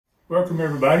Welcome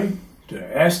everybody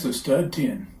to Ask the Stud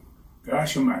 10.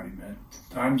 Gosh almighty, man.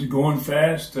 Times are going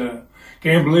fast.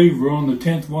 Can't believe we're on the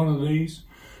 10th one of these.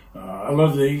 I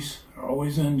love these. I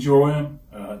always enjoy them.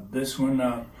 This one,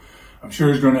 I'm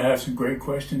sure is going to have some great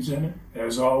questions in it.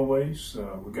 As always,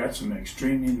 we got some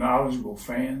extremely knowledgeable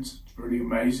fans. It's pretty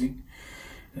amazing.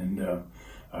 And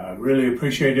I really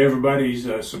appreciate everybody's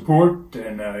support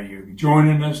and you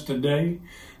joining us today.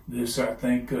 This, I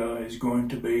think, is going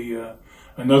to be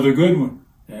another good one,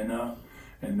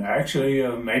 and actually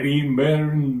maybe even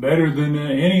better than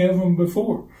any of them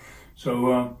before.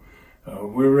 So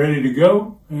we're ready to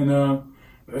go, and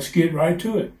let's get right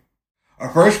to it. Our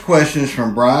first question is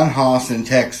from Brian Haas in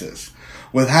Texas.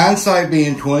 With hindsight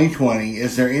being 2020,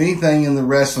 is there anything in the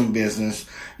wrestling business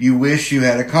you wish you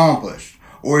had accomplished,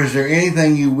 or is there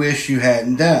anything you wish you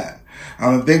hadn't done?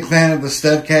 I'm a big fan of the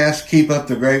Studcast. Keep up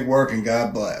the great work, and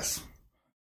God bless.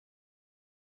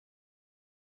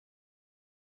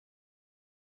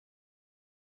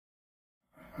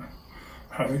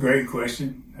 That's a great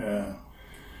question.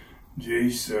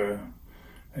 Geez,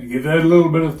 I give that a little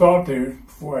bit of thought there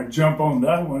before I jump on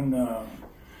that one.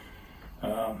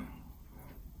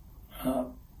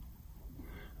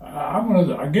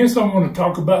 I guess I want to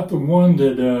talk about the one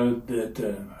that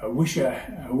I wish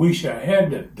I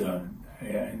had done,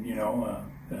 and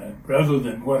rather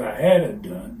than what I had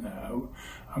done,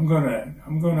 I'm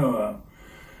gonna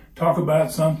talk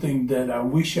about something that I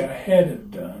wish I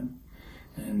had done,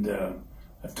 and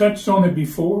I've touched on it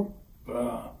before,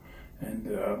 and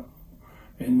there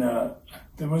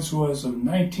was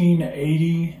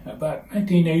 1980, about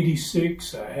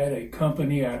 1986, I had a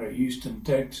company out of Houston,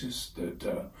 Texas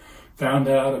that found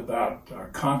out about our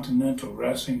Continental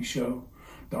Wrestling show.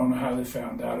 Don't know how they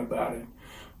found out about it,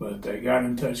 but they got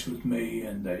in touch with me,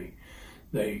 and they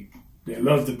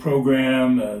loved the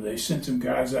program. They sent some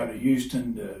guys out of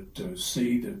Houston to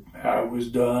see how it was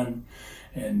done,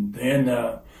 and then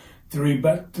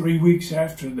about 3 weeks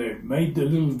after they made the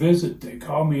little visit, they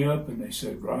called me up and they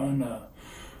said, "Ron,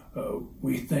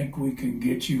 we think we can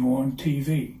get you on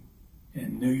TV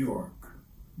in New York,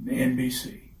 the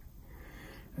NBC."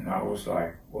 And I was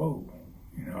like, "Whoa,"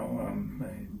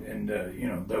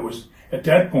 there was, at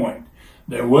that point,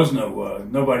 there was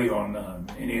nobody on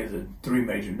any of the three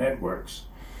major networks.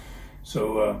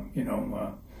 So,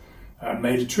 I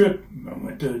made a trip. I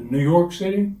went to New York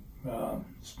City.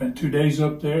 Spent 2 days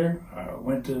up there. I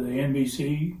went to the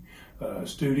NBC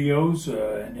studios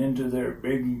and into their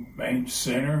big main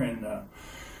center, and I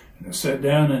sat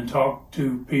down and talked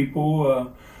to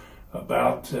people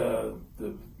about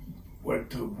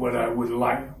what I would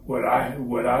like, what I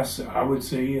would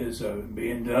see as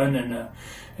being done, and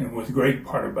the great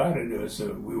part about it is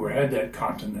we had that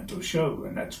Continental show,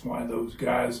 and that's why those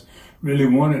guys really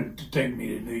wanted to take me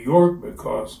to New York,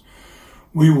 because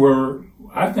we were,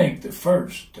 I think, the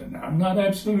first, and I'm not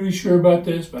absolutely sure about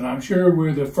this, but I'm sure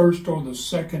we're the first or the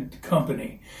second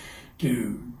company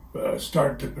to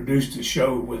start to produce the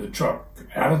show with a truck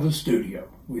out of the studio.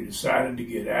 We decided to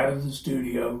get out of the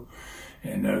studio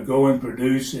and go and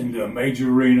produce into a major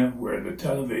arena where the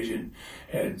television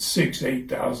had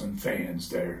 8,000 fans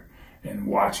there and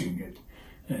watching it.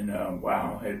 And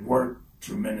wow, it worked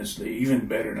tremendously, even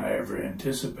better than I ever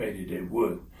anticipated it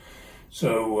would.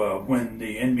 So when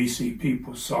the NBC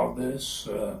people saw this,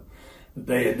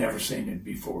 they had never seen it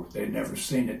before. They had never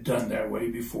seen it done that way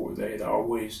before. They had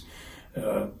always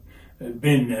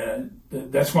been,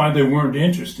 that's why they weren't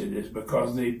interested, is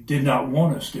because they did not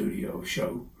want a studio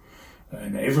show.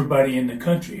 And everybody in the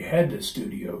country had the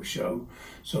studio show.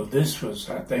 So this was,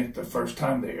 I think, the first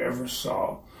time they ever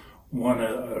saw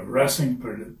a wrestling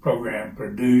program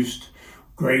produced,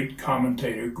 great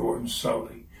commentator Gordon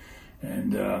Solie,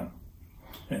 and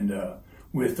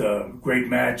with great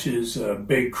matches,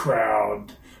 big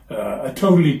crowd, a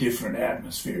totally different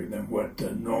atmosphere than what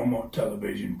normal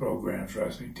television programs,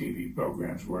 wrestling TV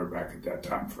programs were back at that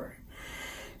time frame.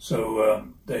 So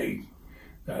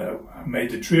I made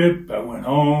the trip. I went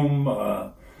home.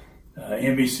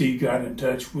 NBC got in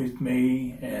touch with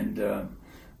me, and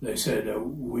they said,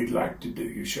 "We'd like to do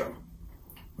your show.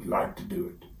 We'd like to do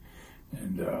it."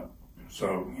 And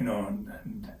so,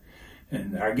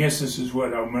 and I guess this is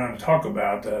what I'm going to talk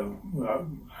about. So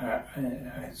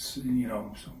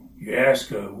you ask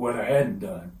what I hadn't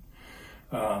done,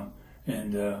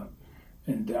 and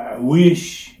I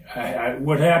wish.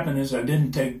 What happened is I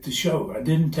didn't take the show. I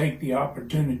didn't take the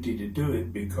opportunity to do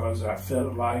it because I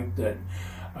felt like that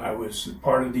I was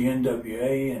part of the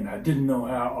NWA, and I didn't know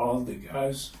how all the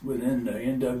guys within the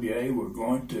NWA were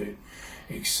going to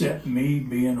accept me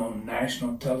being on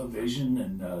national television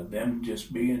and them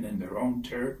just being in their own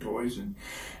territories, and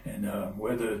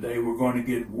whether they were going to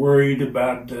get worried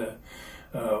about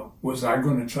was I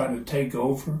going to try to take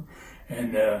over,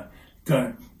 and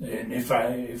if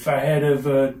I had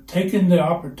have taken the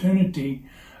opportunity,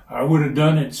 I would have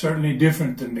done it certainly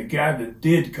different than the guy that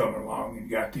did come along and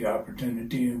got the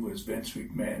opportunity, and was Vince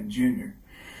McMahon Jr.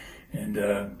 And,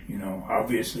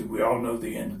 obviously we all know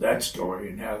the end of that story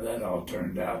and how that all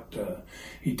turned out.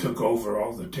 He took over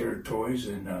all the territories,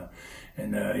 and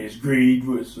his greed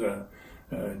was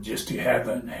just to have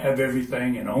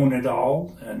everything and own it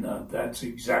all. And that's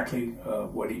exactly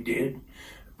what he did.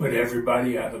 Put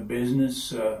everybody out of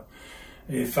business.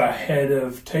 If I had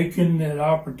have taken that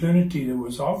opportunity that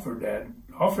was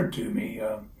offered to me,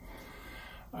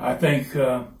 I think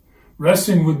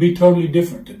wrestling would be totally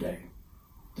different today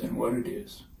than what it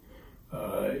is.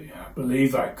 I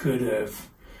believe I could have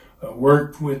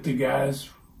worked with the guys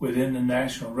within the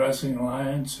National Wrestling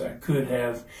Alliance. I could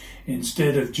have,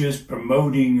 instead of just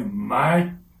promoting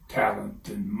my talent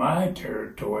in my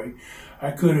territory,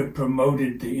 I could have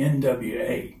promoted the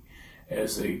NWA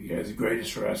as the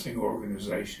greatest wrestling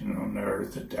organization on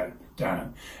earth at that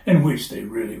time, and which they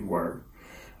really were.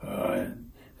 I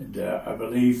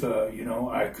believe,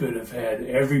 I could have had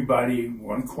everybody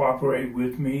want to cooperate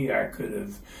with me. I could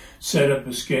have set up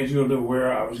a schedule to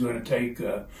where I was going to take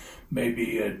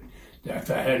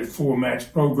if I had a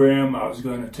 4-match program, I was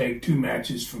going to take 2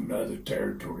 matches from the other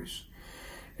territories,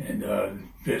 and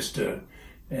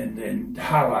and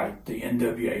highlight the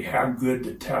NWA, how good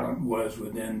the talent was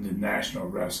within the National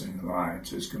Wrestling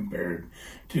Alliance as compared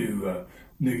to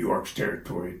New York's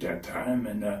territory at that time,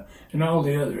 and all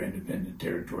the other independent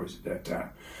territories at that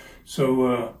time.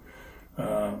 So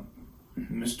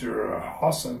Mr.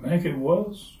 Haas, I think it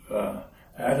was, out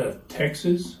of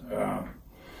Texas,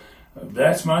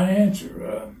 that's my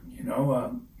answer. I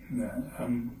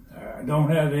don't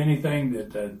have anything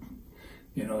that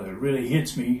really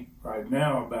hits me right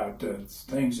now about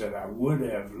things that I would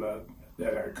have loved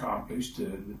that I accomplished.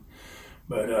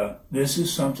 But this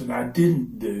is something I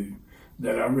didn't do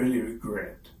that I really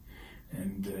regret.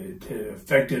 And it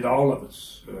affected all of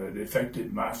us. It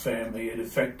affected my family. It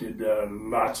affected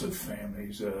lots of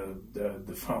families,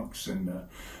 the Funks and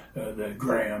the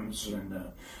Grahams, and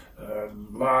a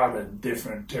lot of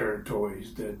different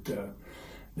territories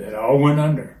that all went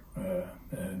under.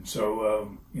 And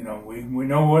so, we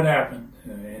know what happened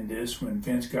in this. When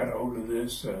Vince got a hold of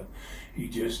this, he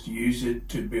just used it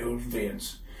to build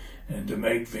Vince and to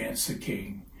make Vince the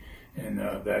king. And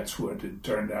that's what it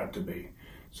turned out to be.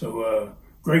 So,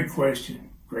 great question,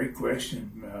 great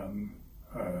question,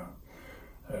 and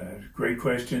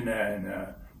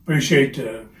appreciate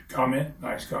the comment,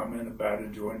 nice comment about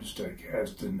enjoying the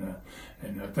Steakcast, and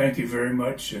thank you very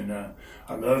much, and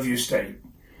I love your state.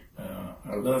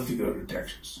 I love to go to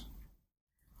Texas.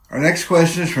 Our next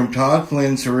question is from Todd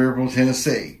Flynn, Cerebral,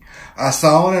 Tennessee. I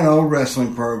saw in an old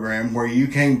wrestling program where you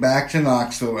came back to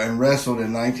Knoxville and wrestled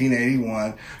in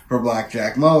 1981 for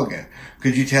Blackjack Mulligan.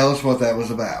 Could you tell us what that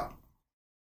was about?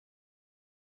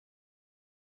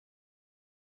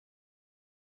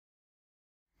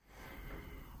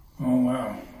 Oh,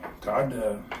 wow. Todd,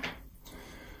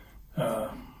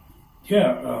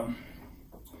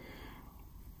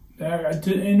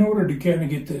 in order to kind of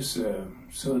get this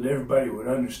so that everybody would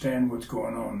understand what's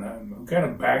going on, I've got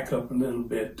to back up a little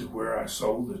bit to where I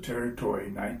sold the territory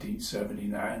in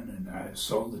 1979, and I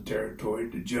sold the territory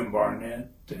to Jim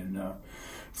Barnett and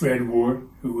Fred Ward,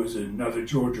 who was another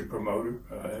Georgia promoter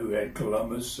who had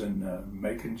Columbus and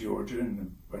Macon, Georgia, and a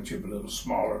bunch of little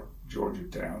smaller Georgia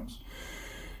towns.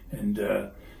 And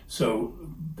so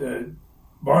the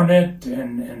Barnett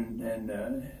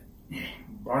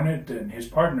Barnett and his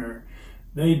partner,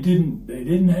 they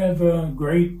didn't have a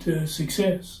great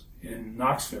success in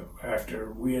Knoxville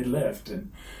after we had left,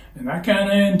 and I kind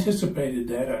of anticipated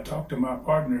that. I talked to my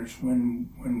partners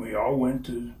when we all went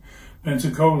to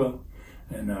Pensacola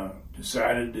and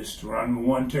decided just to run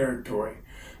one territory,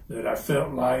 that I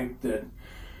felt like that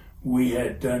we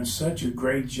had done such a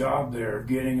great job there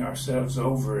getting ourselves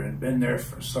over and been there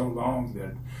for so long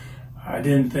that I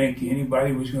didn't think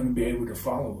anybody was going to be able to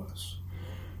follow us.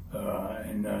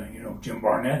 Jim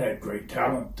Barnett had great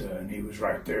talent, and he was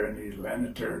right there in the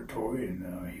Atlanta territory,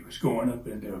 and he was going up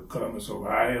into Columbus,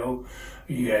 Ohio.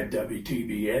 He had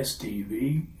WTBS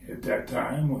TV at that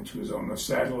time, which was on the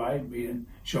satellite being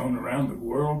shown around the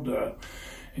world.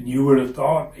 And you would have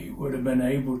thought he would have been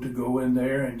able to go in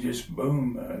there and just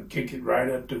boom, kick it right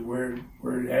up to where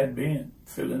it had been,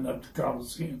 filling up the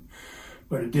Coliseum.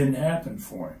 But it didn't happen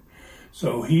for him.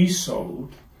 So he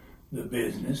sold the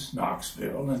business,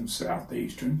 Knoxville and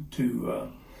Southeastern,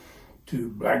 to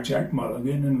Blackjack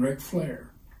Mulligan and Ric Flair.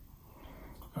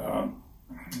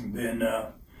 Then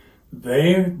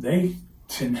they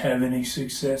didn't have any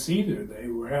success either. They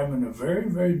were having a very,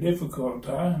 very difficult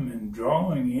time in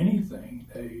drawing anything.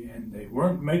 They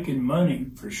weren't making money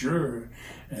for sure,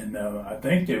 and I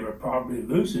think they were probably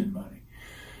losing money.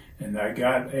 And I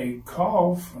got a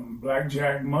call from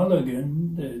Blackjack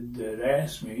Mulligan that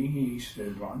asked me, he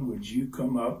said, "Ron, would you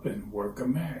come up and work a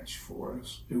match for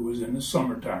us?" It was in the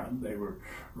summertime. They were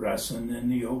wrestling in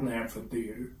the old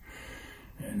amphitheater.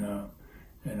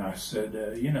 And I said,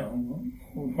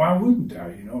 why wouldn't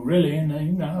I? Really. And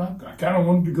I kind of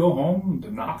wanted to go home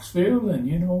to Knoxville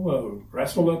and,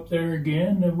 wrestle up there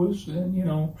again. It was,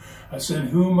 I said,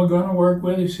 who am I going to work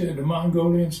with? He said, the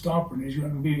Mongolian Stomper.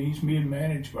 And he's being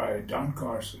managed by Don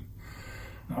Carson.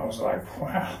 And I was like,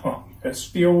 wow, that's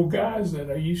the old guys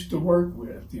that I used to work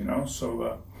with,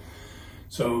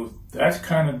 So that's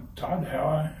kind of taught how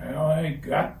I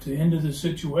got into the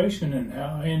situation and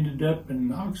how I ended up in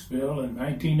Knoxville in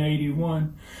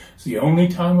 1981. It's the only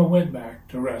time I went back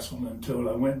to wrestle until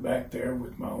I went back there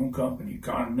with my own company,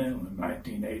 Continental, in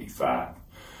 1985.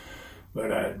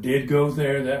 But I did go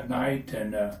there that night,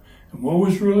 and what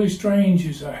was really strange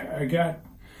is it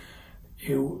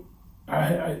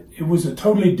was a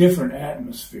totally different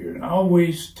atmosphere. And I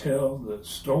always tell the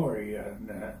story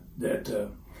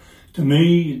that to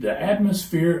me, the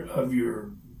atmosphere of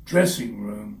your dressing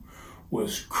room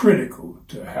was critical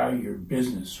to how your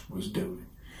business was doing.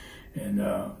 And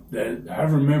that I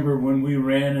remember when we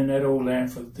ran in that old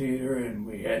amphitheater and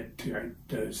we had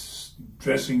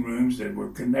dressing rooms that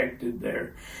were connected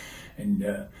there, and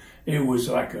it was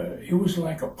like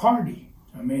a party.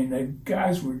 I mean, the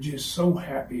guys were just so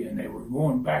happy, and they were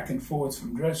going back and forth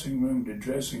from dressing room to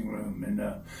dressing room, and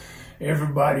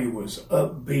everybody was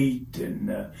upbeat, and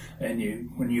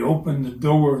when you opened the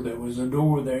door, there was a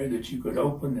door there that you could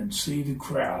open and see the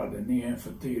crowd in the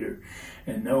amphitheater,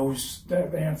 and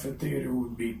that amphitheater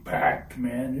would be packed,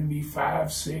 man. It'd be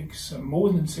 5, 6, more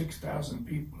than 6,000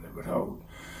 people it would hold,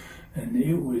 and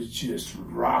it was just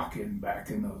rocking back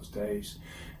in those days.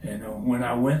 And when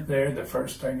I went there, the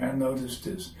first thing I noticed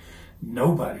is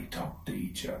nobody talked to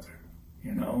each other.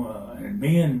 And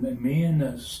me and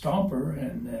Stomper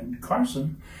and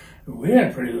Carson, we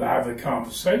had a pretty lively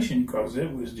conversation because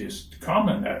it was just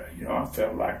common. I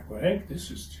felt like, well, heck, this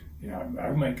is,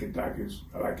 I make it like it's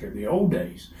like the old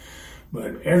days.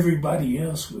 But everybody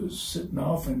else was sitting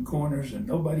off in corners and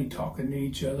nobody talking to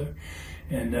each other,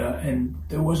 and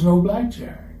there was no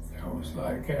blackjack. I was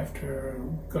like, after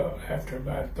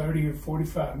about 30 or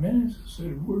 45 minutes, I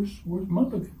said, "Where's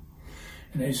Mulligan?"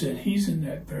 And they said, "He's in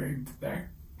that very back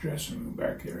dressing room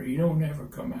back there. He don't ever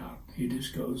come out. He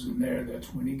just goes in there.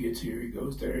 That's when he gets here. He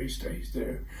goes there. He stays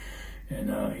there,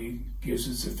 and he gives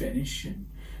us a finish, and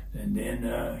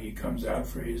then he comes out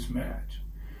for his match."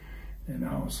 And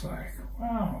I was like,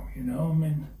 "Wow,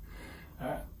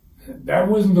 that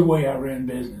wasn't the way I ran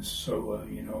business. So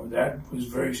that was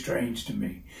very strange to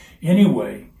me.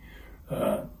 Anyway,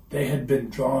 they had been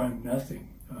drawing nothing.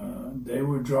 They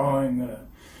were drawing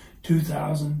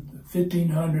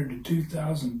 1,500 to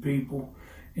 2,000 people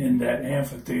in that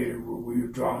amphitheater where we were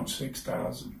drawing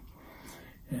 6,000.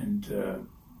 And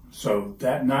so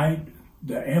that night,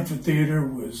 the amphitheater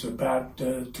was about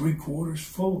 3/4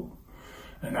 full.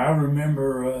 And I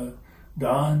remember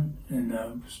Don and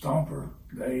Stomper,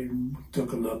 they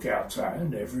took a look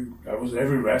outside. Every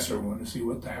wrestler wanted to see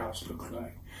what the house looked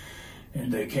like.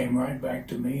 And they came right back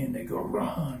to me and they go,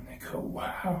 "Ron," they go,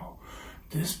 "wow,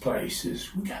 this place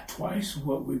we got twice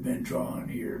what we've been drawing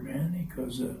here, man."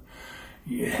 Because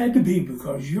it had to be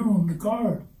because you're on the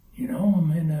card,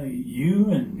 you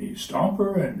and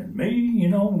Stomper and me,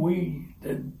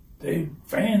 the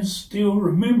fans still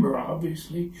remember,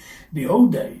 obviously, the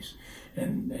old days.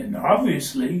 And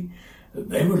obviously,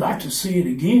 they would like to see it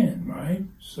again, right?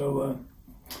 So,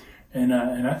 and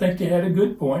I think they had a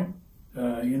good point,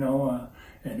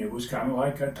 and it was kind of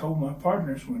like I told my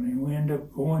partners when we ended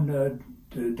up going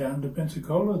down to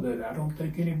Pensacola that I don't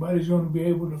think anybody's going to be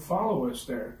able to follow us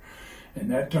there. And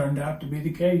that turned out to be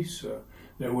the case.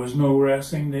 There was no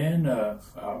wrestling then.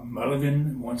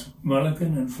 Once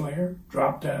Mulligan and Flair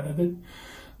dropped out of it,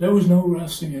 there was no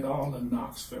wrestling at all in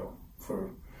Knoxville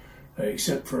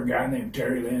except for a guy named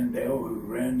Terry Landell who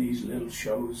ran these little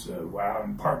shows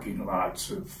in parking lots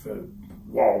of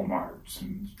Walmarts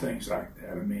and things like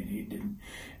that. I mean,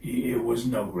 it was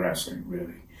no wrestling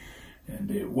really.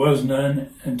 And it was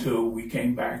none until we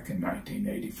came back in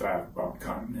 1985, brought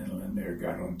Continental in there,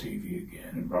 got on TV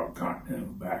again and brought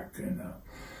Continental back. And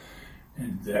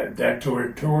that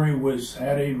territory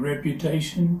had a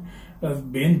reputation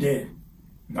of being dead.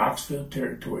 Knoxville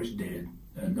territory's dead.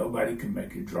 Nobody can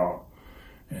make a draw.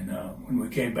 And when we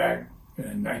came back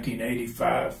in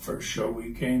 1985, first show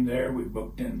we came there, we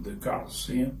booked into the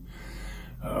Coliseum.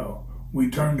 We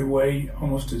turned away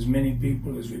almost as many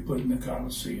people as we put in the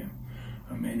Coliseum.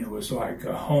 I mean, it was like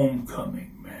a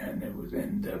homecoming, man.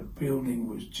 And the building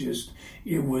was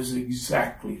it was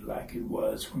exactly like it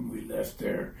was when we left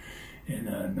there in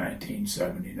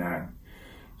 1979.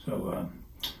 So,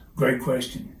 great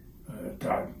question,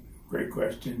 Todd. Great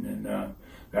question. And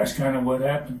that's kind of what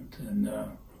happened. And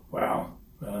wow,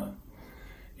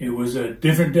 it was a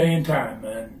different day and time,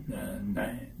 man.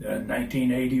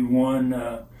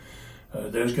 1981.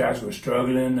 Those guys were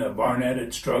struggling. Barnett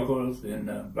had struggled,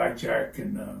 and Blackjack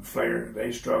and Flair,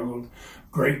 they struggled.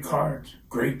 Great cards,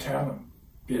 great talent.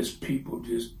 People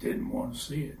just didn't want to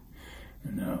see it.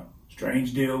 And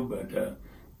strange deal, but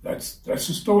that's the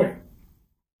story.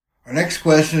 Our next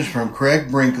question is from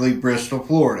Craig Brinkley, Bristol,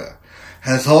 Florida.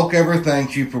 Has Hulk ever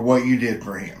thanked you for what you did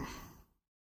for him?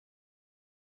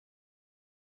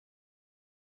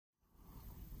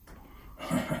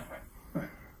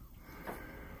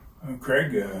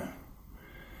 Craig,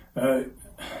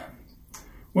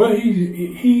 well,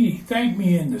 he thanked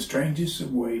me in the strangest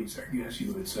of ways, I guess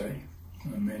you would say.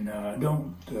 I mean, I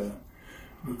don't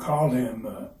recall him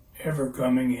ever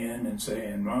coming in and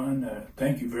saying, Ron,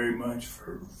 thank you very much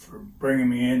for bringing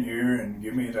me in here and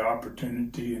giving me the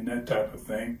opportunity and that type of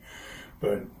thing.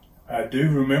 But I do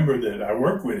remember that I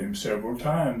worked with him several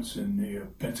times in the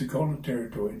Pensacola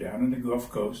territory down in the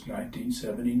Gulf Coast,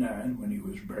 1979, when he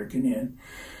was breaking in.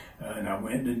 And I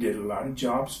went and did a lot of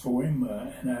jobs for him,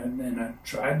 and I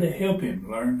tried to help him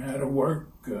learn how to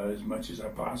work as much as I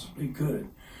possibly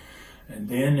could. And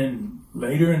then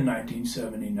later in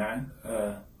 1979,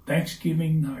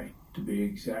 Thanksgiving night to be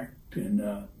exact, in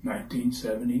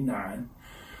 1979,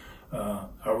 I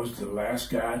was the last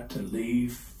guy to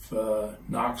leave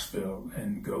Knoxville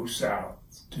and go south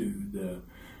to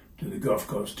the Gulf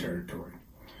Coast territory.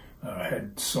 I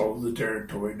had sold the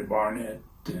territory to Barnett,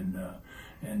 and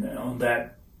on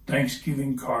that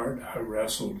Thanksgiving card, I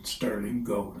wrestled Sterling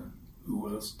Golden, who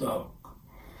was the Hulk.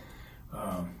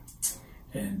 I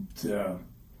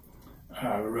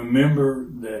remember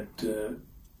that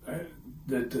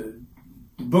the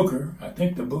booker, I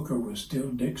think the booker was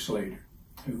still Dick Slater,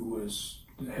 who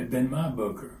had been my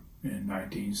booker in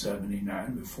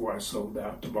 1979 before I sold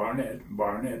out to Barnett.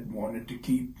 Barnett wanted to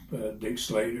keep Dick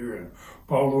Slater,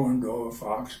 Paul Orndorff,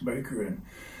 Fox Baker,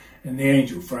 and the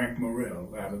Angel, Frank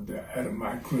Morrell, out of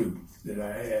my crew that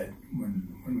I had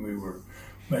when we were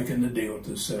making the deal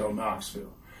to sell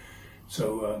Knoxville.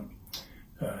 So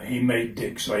he made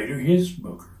Dick Slater his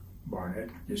booker. Barnett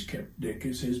just kept Dick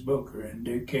as his booker, and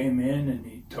Dick came in and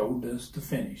he told us to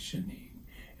finish, and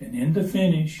in the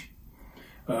finish,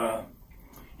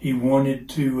 he wanted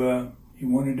to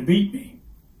beat me,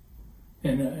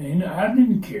 and I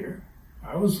didn't care.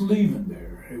 I was leaving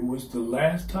there. It was the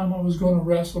last time I was going to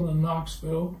wrestle in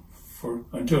Knoxville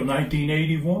until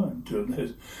 1981, till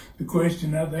the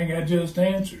question I think I just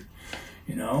answered.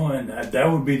 And that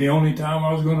would be the only time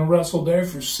I was going to wrestle there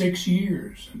for 6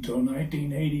 years, until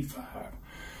 1985.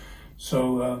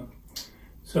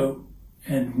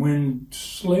 And when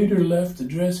Slater left the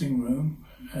dressing room,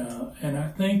 and I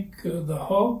think the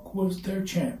Hulk was their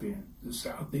champion, the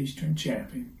Southeastern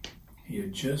champion. He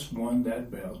had just won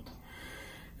that belt.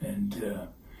 And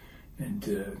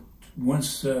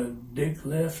once Dick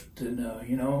left,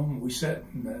 and we sat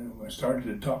and I started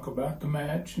to talk about the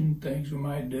match and things we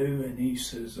might do, and he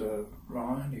says,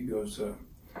 Ron, he goes,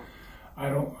 I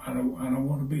don't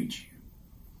want to beat you.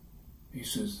 He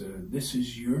says, this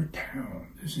is your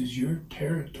town, this is your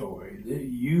territory.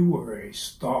 You were a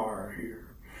star here.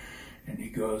 And he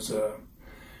goes,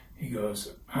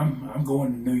 I'm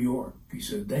going to New York. He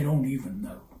said, they don't even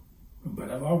know.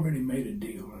 But I've already made a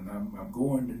deal, and I'm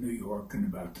going to New York in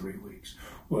about 3 weeks.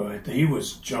 Well, he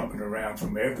was jumping around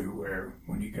from everywhere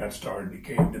when he got started. He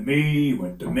came to me, he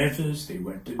went to Memphis, he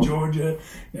went to Georgia.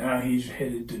 Now he's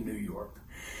headed to New York.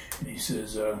 And he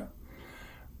says,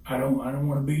 I don't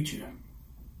want to beat you.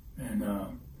 And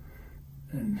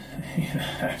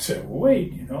I said, well,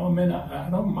 wait, I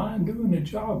don't mind doing the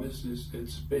job.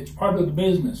 It's part of the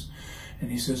business.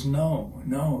 And he says, no.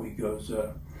 He goes,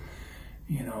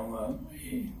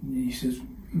 he says,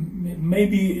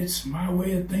 maybe it's my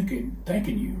way of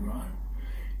thanking you, Ron.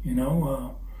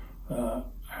 I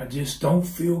just don't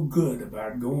feel good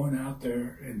about going out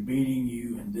there and beating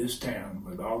you in this town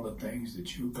with all the things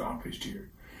that you accomplished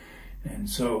here. And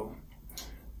so,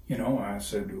 I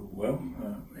said, well,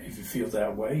 if you feel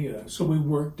that way, so we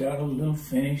worked out a little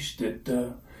finish that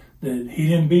he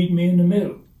didn't beat me in the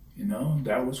middle.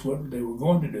 That was what they were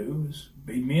going to do, is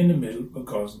beat me in the middle,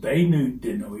 because they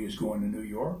didn't know he was going to New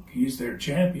York. He's their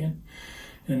champion.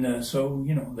 And so,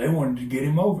 they wanted to get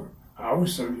him over. I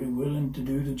was certainly willing to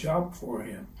do the job for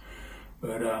him.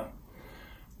 But,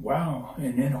 wow,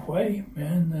 and in a way,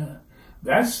 man,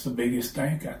 that's the biggest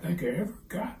thank I think I ever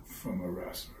got from a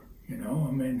wrestler.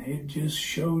 It just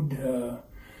showed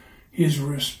his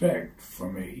respect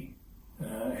for me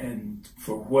and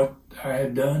for what I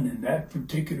had done in that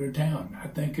particular town. I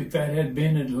think if that had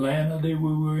been Atlanta that we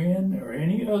were in, or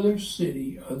any other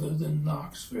city other than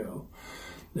Knoxville,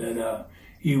 that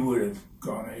he would have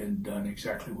gone ahead and done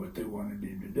exactly what they wanted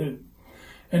him to do.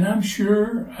 And I'm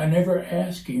sure I never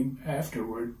asked him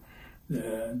afterward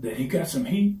that he got some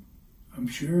heat. I'm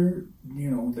sure,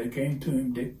 they came to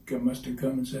him, Dick must have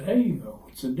come and said, hey,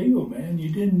 what's the deal, man?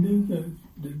 You didn't do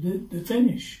the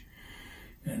finish.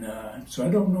 And so I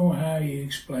don't know how he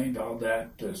explained all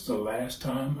that. That's the last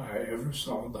time I ever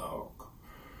saw the Hulk,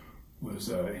 was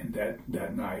in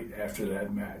that night after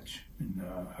that match. And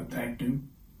I thanked him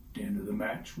at the end of the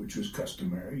match, which was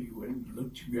customary. You went and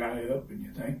looked your guy up and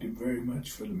you thanked him very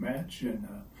much for the match. And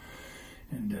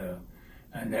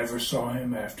I never saw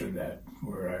him after that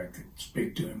where I could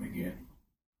speak to him again.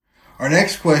 Our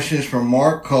next question is from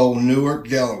Mark Cole, Newark,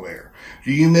 Delaware.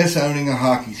 Do you miss owning a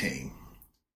hockey team?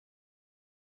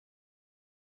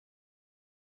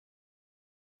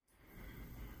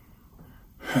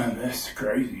 That's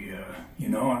crazy,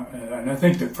 and I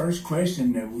think the first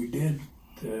question that we did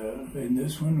in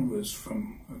this one was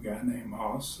from a guy named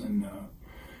Haas in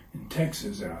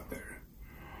Texas out there.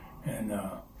 And,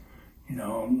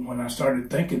 when I started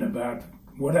thinking about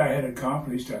what I had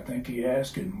accomplished, I think he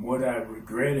asked, and what I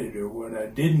regretted or what I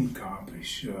didn't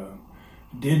accomplish,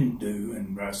 didn't do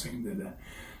in wrestling,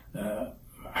 that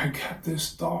I got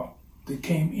this thought that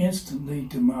came instantly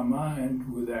to my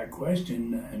mind with that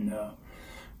question,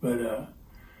 but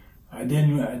I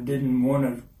didn't want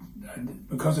to,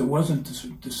 because it wasn't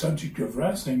the subject of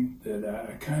wrestling, that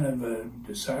I kind of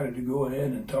decided to go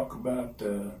ahead and talk about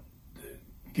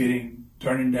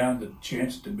turning down the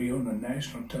chance to be on a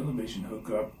national television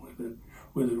hookup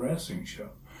with a wrestling show.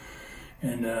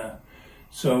 And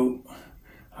so,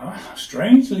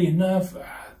 strangely enough,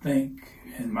 I think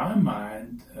in my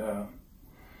mind,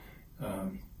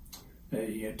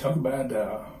 you talk about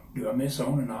do I miss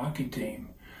owning a hockey team?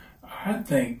 I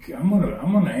think I'm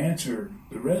gonna answer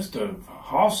the rest of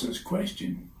Haas's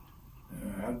question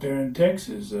out there in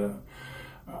Texas.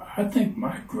 I think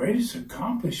my greatest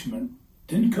accomplishment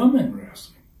didn't come in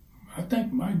wrestling. I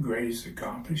think my greatest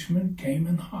accomplishment came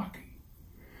in hockey,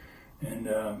 and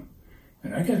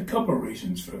I got a couple of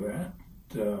reasons for that.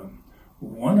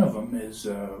 One of them is,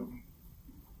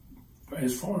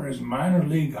 as far as minor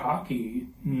league hockey,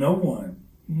 no one,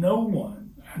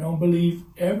 I don't believe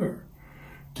ever,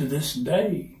 to this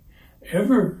day,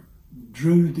 ever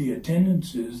drew the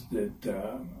attendances that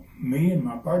me and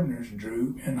my partners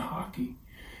drew in hockey.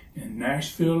 In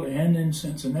Nashville and in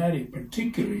Cincinnati,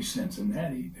 particularly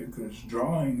Cincinnati, because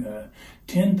drawing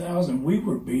 10,000, we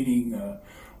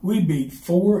beat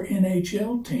 4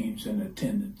 NHL teams in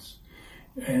attendance,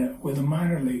 and with a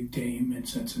minor league team in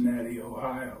Cincinnati,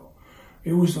 Ohio.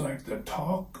 It was like the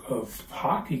talk of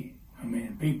hockey. I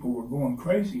mean, people were going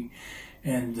crazy,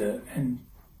 and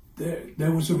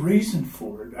there was a reason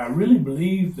for it. I really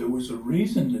believe there was a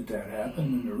reason that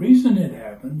happened, and the reason it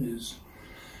happened is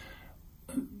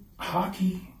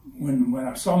hockey. When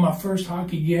I saw my first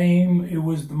hockey game, it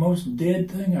was the most dead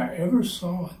thing I ever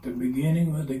saw at the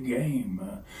beginning of the game.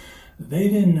 They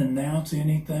didn't announce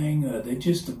anything.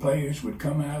 The players would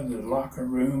come out of the locker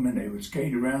room and they would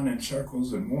skate around in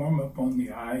circles and warm up on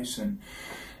the ice, and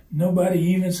nobody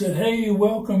even said, hey,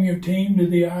 welcome your team to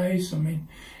the ice. I mean,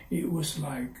 it was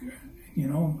like,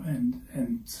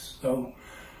 and so,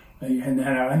 and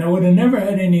I would have never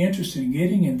had any interest in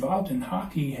getting involved in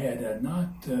hockey had it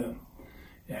not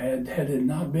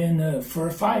been for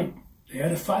a fight. They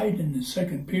had a fight in the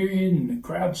second period, and the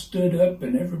crowd stood up,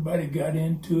 and everybody got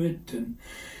into it. And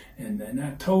then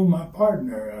I told my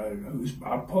partner, who's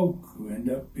Bob Polk, who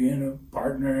ended up being a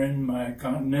partner in my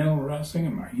Continental Wrestling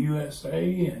and my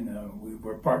USA, and we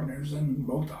were partners in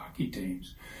both hockey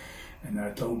teams. And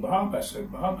I told Bob, I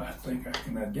said, Bob, I think I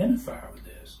can identify with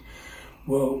this.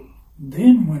 Well,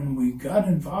 then when we got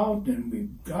involved and we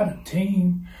got a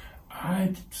team,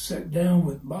 I sat down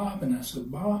with Bob and I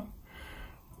said, Bob,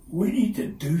 we need to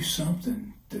do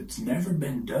something that's never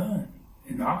been done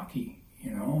in hockey.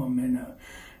 You know, I mean,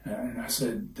 and I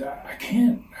said, I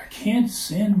can't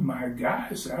send my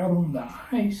guys out on the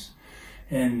ice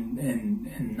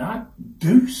and not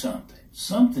do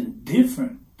something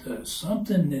different,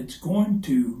 something that's going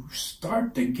to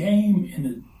start the game in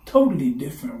a totally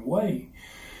different way.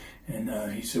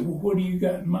 And he said, well, what do you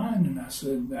got in mind? And I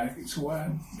said, so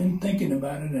I've been thinking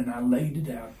about it, and I laid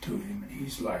it out to him. And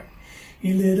he's like,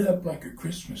 he lit up like a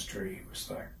Christmas tree. He was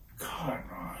like, God,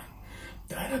 Ron,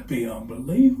 that'd be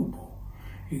unbelievable.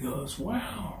 He goes,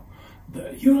 wow,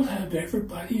 you'll have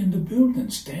everybody in the building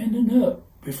standing up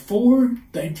before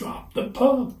they drop the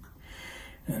puck.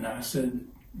 And I said,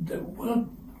 well,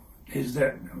 is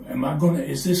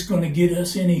this going to get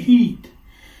us any heat?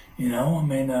 You know, I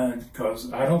mean,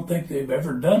 because I don't think they've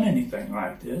ever done anything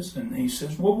like this. And he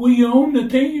says, well, we own the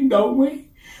team, don't we?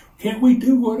 Can't we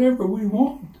do whatever we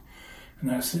want?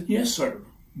 And I said, yes, sir,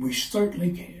 we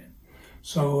certainly can.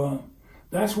 So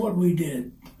that's what we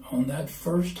did on that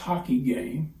first hockey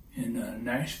game in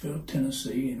Nashville,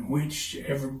 Tennessee, in which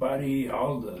everybody,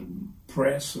 all the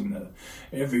press and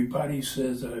everybody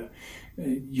says,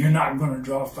 you're not going to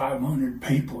draw 500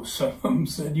 people. Some of them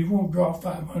said, you won't draw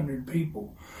 500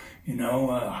 people. You know,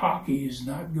 hockey is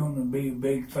not going to be a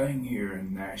big thing here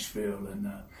in Nashville.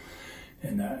 And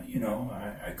you know,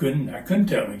 I couldn't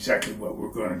tell them exactly what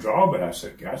we're going to draw, but I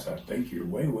said, guys, I think you're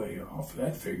way, way off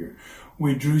that figure.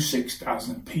 We drew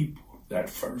 6,000 people that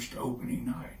first opening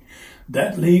night.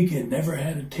 That league had never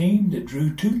had a team that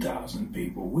drew 2,000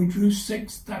 people. We drew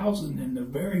 6,000 in the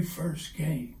very first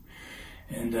game.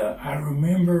 And I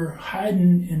remember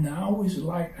hiding, and I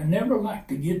never liked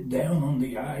to get down on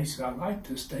the ice. I liked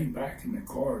to stay back in the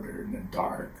corridor in the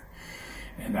dark.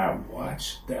 And I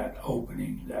watched that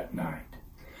opening that night.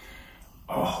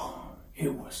 Oh,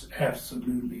 it was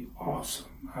absolutely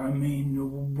awesome. I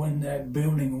mean, when that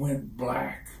building went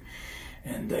black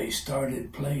and they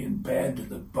started playing Bad to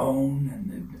the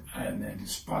Bone, and the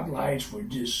spotlights were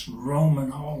just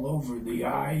roaming all over the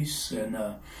ice, and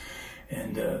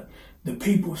the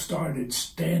people started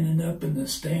standing up in the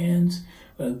stands.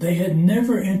 They had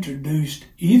never introduced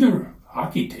either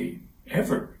hockey team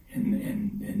ever in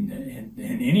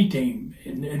any team,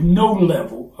 in no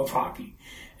level of hockey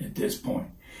at this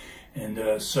point.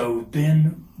 And so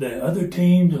then the other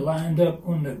teams lined up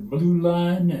on the blue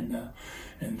line,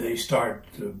 and they start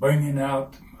bringing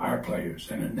out our players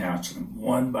and announcing them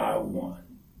one by one.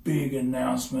 Big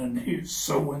announcement, here's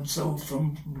so-and-so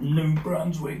from New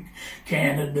Brunswick,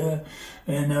 Canada,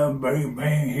 and bang,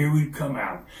 bang, here we come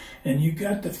out. And you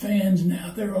got the fans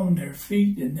now, they're on their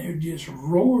feet, and they're just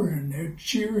roaring, they're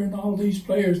cheering all these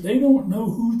players. They don't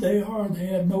know who they are, they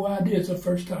have no idea. It's the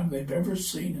first time they've ever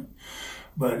seen them.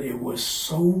 But it was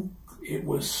so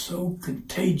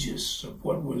contagious of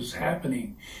what was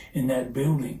happening in that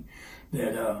building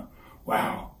that,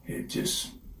 wow,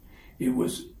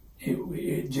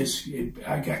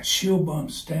 I got chill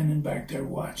bumps standing back there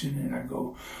watching, and I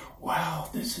go, wow,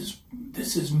 this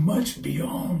is much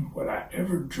beyond what I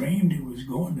ever dreamed it was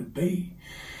going to be.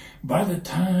 By the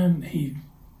time he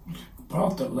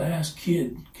brought the last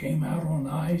kid, came out on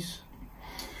ice,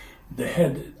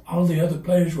 all the other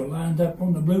players were lined up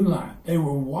on the blue line. They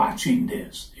were watching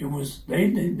this.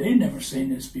 They'd never seen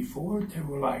this before. They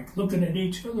were like looking at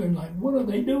each other and like, what are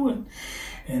they doing?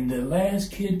 And the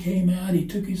last kid came out. He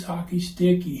took his hockey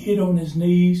stick. He hit on his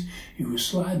knees. He was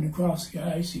sliding across the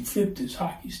ice. He flipped his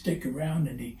hockey stick around,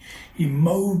 and he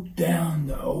mowed down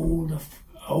the old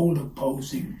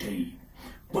opposing team.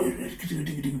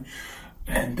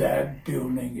 And that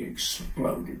building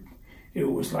exploded. It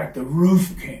was like the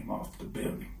roof came off the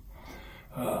building.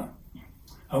 I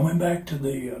went back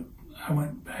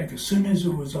as soon as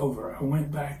it was over. I went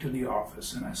back to the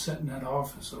office, and I sat in that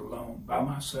office alone by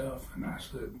myself, and I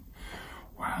said,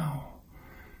 wow,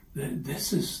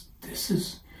 this is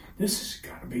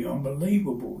got to be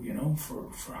unbelievable, you know,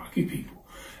 for hockey people.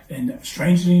 And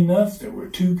strangely enough, there were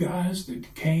two guys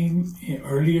that came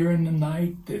earlier in the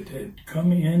night that had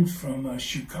come in from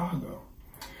Chicago,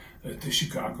 the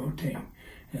Chicago team.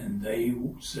 And they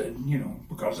said, you know,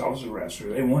 because I was a wrestler,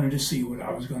 they wanted to see what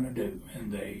I was going to do.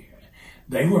 And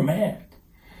they were mad.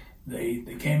 They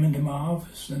came into my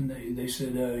office, and they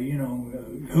said, you know,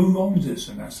 who owns this?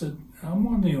 And I said, I'm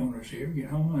one of the owners here, you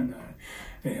know. And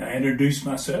I introduced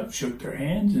myself, shook their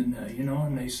hands, and, you know,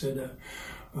 and they said,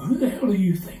 who the hell do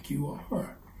you think you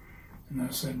are? And I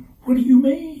said, what do you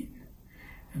mean?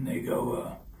 And they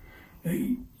go,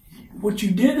 hey, what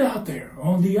you did out there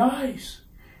on the ice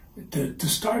to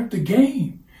start the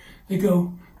game. They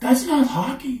go, that's not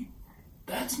hockey.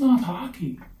 that's not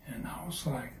hockey. And I was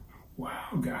like, wow,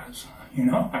 guys, you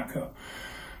know, I go,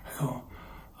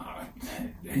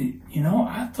 you know,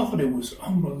 I thought it was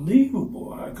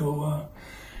unbelievable. I go,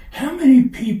 how many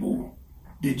people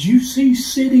did you see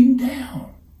sitting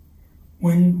down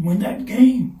when that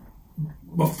game,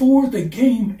 before the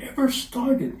game ever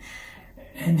started?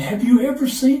 And have you ever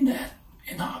seen that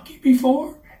in hockey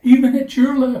before, even at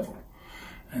your level?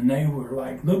 And they were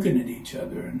like looking at each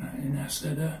other, and I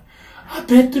said, I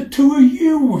bet the two of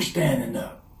you were standing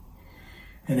up.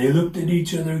 And they looked at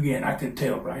each other again. I could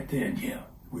tell right then, yeah,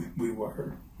 we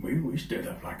were. We stood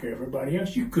up like everybody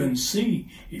else. You couldn't see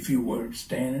if you were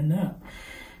standing up.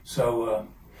 So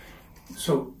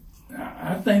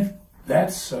I think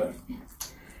that's,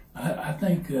 I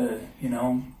think, you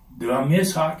know, do I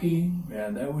miss hockey? Yeah,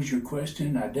 that was your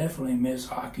question. I definitely miss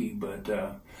hockey, but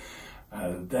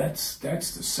that's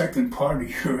the second part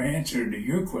of your answer to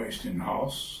your question,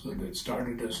 Hoss, that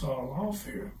started us all off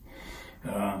here.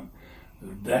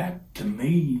 That, to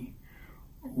me,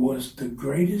 was the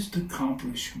greatest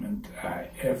accomplishment I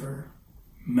ever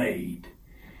made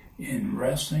in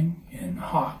wrestling, in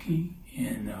hockey,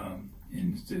 in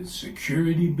the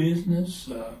security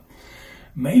business,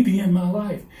 maybe in my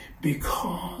life,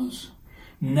 because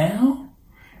now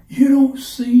you don't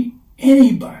see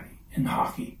anybody in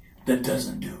hockey that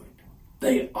doesn't do it.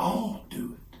 They all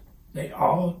do it. They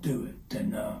all do it.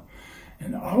 And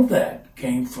all that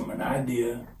came from an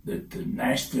idea that the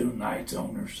Nashville Knights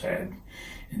owners had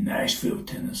in Nashville,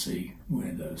 Tennessee.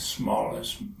 We're the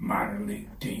smallest minor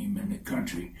league team in the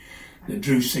country that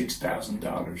drew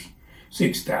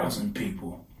 $6,000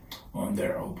 people on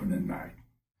their opening night.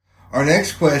 Our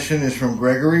next question is from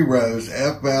Gregory Rose,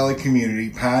 Elk Valley Community,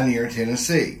 Pioneer,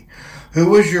 Tennessee. Who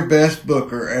was your best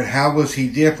booker, and how was he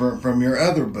different from your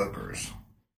other bookers?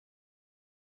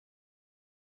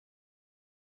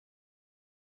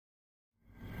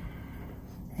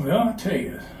 Well, I'll tell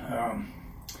you,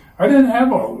 I didn't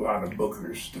have a whole lot of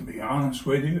bookers, to be honest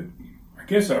with you. I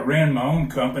guess I ran my own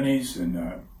companies, and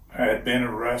I had been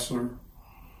a wrestler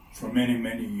for many,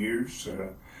 many years.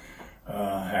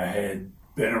 I had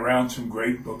been around some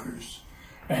great bookers.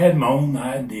 I had my own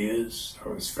ideas. I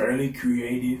was fairly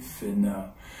creative, and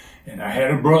I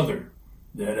had a brother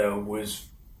that was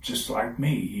just like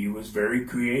me. He was very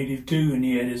creative too, and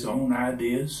he had his own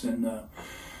ideas. And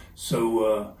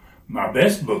so my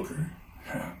best booker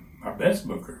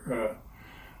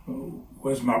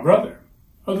was my brother.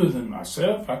 Other than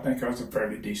myself, I think I was a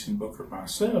fairly decent booker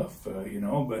myself, you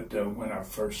know. But when I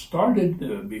first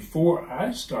started, before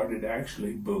I started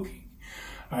actually booking,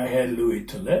 I had Louis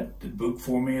Tillett that booked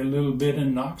for me a little bit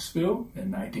in Knoxville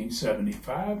in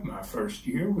 1975. My first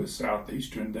year with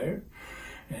Southeastern there.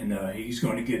 And he's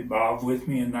going to get involved with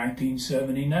me in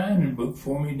 1979 and book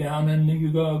for me down in the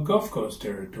Gulf Coast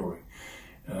territory.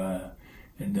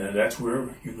 And that's where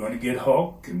you're going to get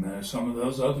Hulk and some of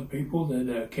those other people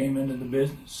that came into the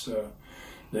business.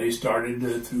 They started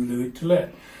through Louis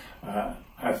Tillett.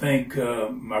 I think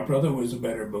my brother was a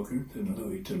better booker than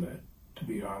Louis Tillett, to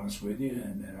be honest with you,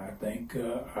 and I think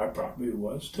I probably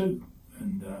was too.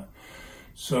 And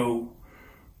so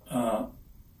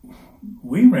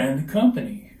we ran the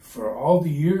company. For all the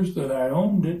years that I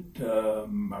owned it,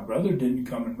 my brother didn't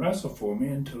come and wrestle for me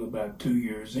until about 2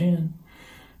 years in.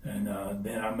 And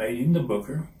then I made him the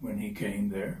booker when he came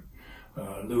there.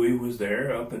 Louis was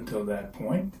there up until that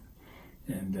point.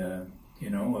 And, you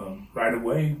know, right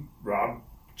away, Rob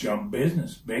jumped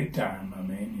business big time. I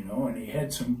mean, you know, and he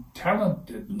had some talent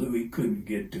that Louis couldn't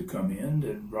get to come in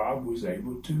that Rob was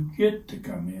able to get to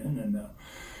come in. And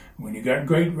when you got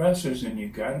great wrestlers and you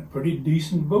got a pretty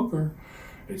decent booker,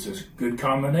 it's a good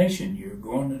combination. You're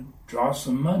going to draw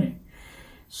some money.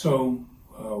 So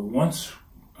once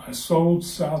I sold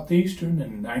Southeastern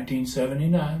in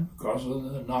 1979 because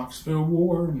of the Knoxville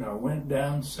War, and I went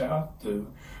down south to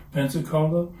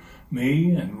Pensacola.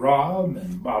 Me and Rob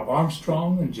and Bob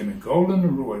Armstrong and Jimmy Golden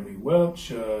and Roy Lee Welch,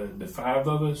 the five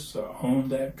of us owned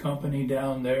that company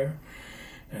down there.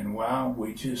 And wow,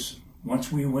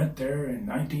 once we went there in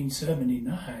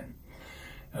 1979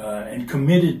 and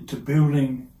committed to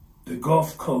building the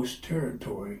Gulf Coast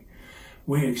territory,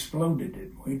 we exploded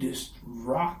it. We just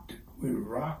rocked it. We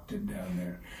rocked it down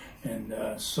there. And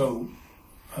so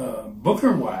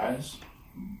Booker-wise,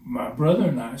 my brother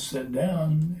and I sat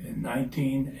down in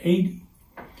 1980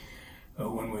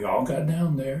 when we all got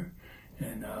down there,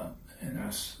 and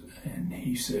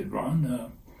he said,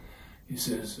 Ron, he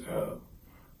says,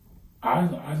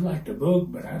 I'd like to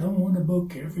book, but I don't want to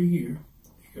book every year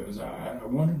because I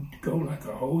want to go like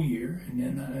a whole year, and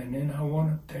then I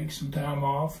want to take some time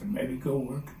off and maybe go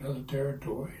work another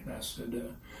territory. And I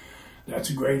said, that's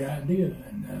a great idea.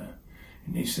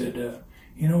 And he said,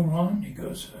 you know, Ron, he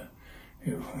goes,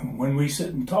 when we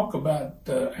sit and talk about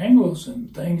angles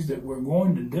and things that we're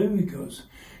going to do, he goes,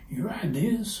 your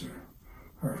ideas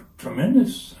are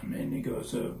tremendous. I mean, he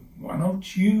goes, why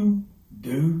don't you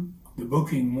do the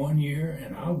booking one year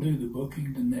and I'll do the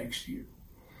booking the next year.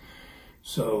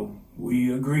 So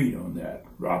we agreed on that.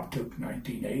 Rob took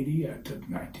 1980, I took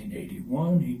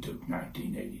 1981, he took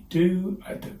 1982,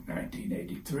 I took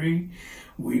 1983.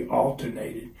 We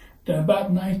alternated. Then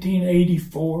about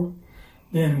 1984,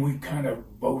 then we kind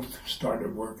of both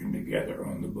started working together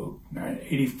on the book.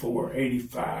 84,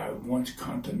 85, once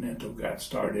Continental got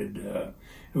started,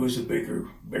 it was a bigger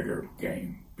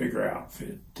game, bigger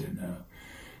outfit. And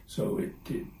so it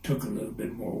took a little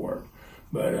bit more work.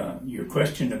 But your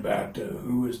question about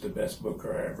who was the best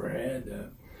booker I ever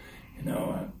had,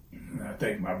 I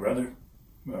think my brother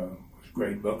was a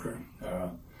great booker.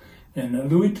 And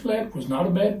Louis Tillett was not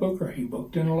a bad booker. He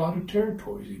booked in a lot of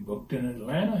territories. He booked in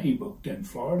Atlanta. He booked in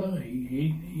Florida.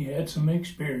 He had some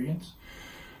experience.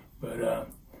 But, I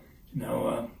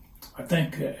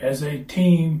think as a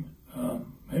team,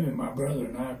 maybe my brother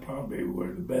and I probably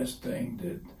were the best thing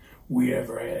that we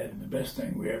ever had and the best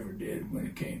thing we ever did when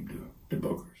it came to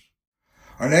bookers.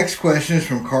 Our next question is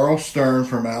from Carl Stern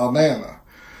from Alabama.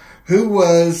 Who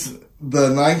was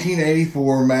the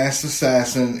 1984 Masked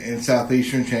Assassin in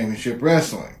Southeastern Championship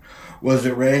Wrestling? Was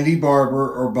it Randy Barber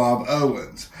or Bob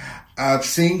Owens? I've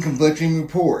seen conflicting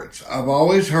reports. I've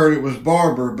always heard it was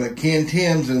Barber, but Ken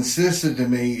Timms insisted to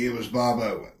me it was Bob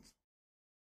Owens.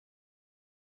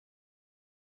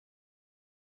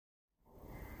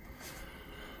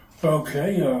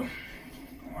 Okay,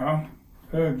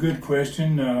 good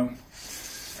question.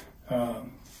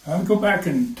 I'll go back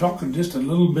and talk just a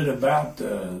little bit about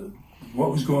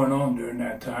what was going on during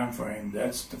that time frame.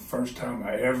 That's the first time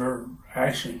I ever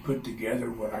actually put together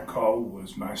what I call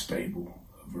was my stable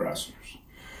of wrestlers.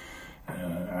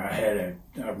 I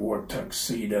wore a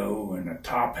tuxedo and a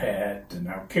top hat, and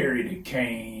I carried a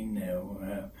cane.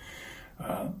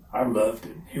 I loved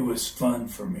it. It was fun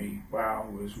for me. Wow,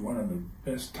 it was one of the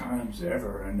best times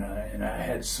ever, and I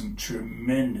had some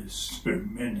tremendous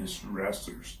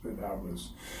wrestlers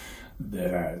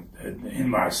that I had in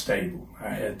my stable. I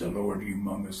had the Lord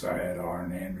Humongous, I had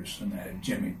Arn Anderson, I had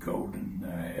Jimmy Golden,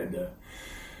 I had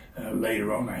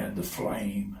later on I had the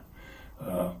Flame.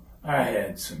 I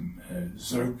had some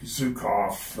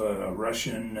Zukov,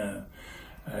 Russian,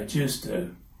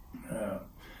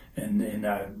 and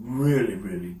I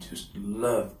really just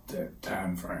loved that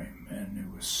time frame, and it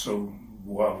was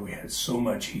we had so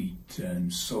much heat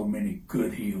and so many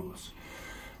good heels.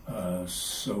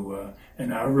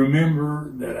 And I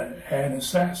remember that I had an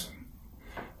assassin,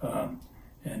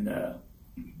 and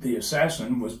the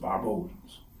assassin was Bob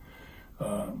Owens,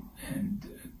 and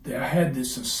I had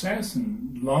this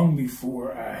assassin long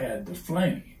before I had the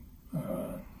Flame,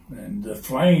 and the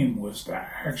Flame was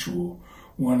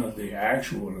one of the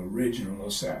actual original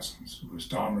assassins. It was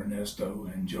Tom Ernesto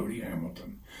and Jody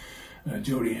Hamilton.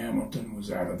 Jody Hamilton was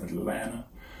out of Atlanta,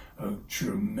 a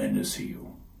tremendous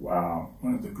heel. Wow,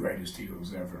 one of the greatest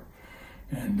heels ever.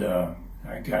 And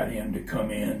I got him to come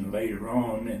in later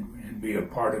on and be a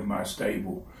part of my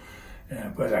stable.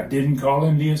 But I didn't call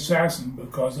him the assassin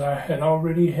because I had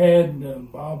already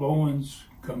had Bob Owens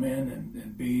come in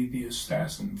and be the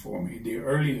assassin for me, the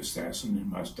early assassin in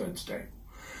my stud stable.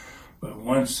 But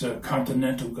once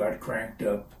Continental got cranked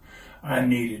up, I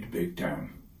needed a big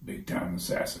time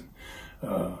assassin.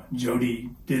 Jody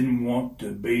didn't want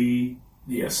to be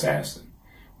the assassin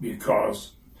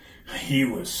because he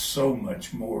was so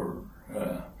much more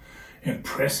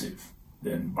impressive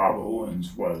than Bob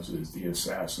Owens was as the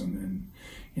assassin,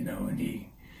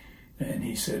 and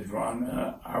he said, Ron,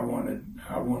 I want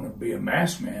to be a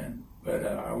masked man, but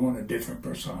I want a different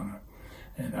persona.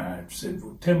 And I said,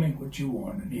 well, tell me what you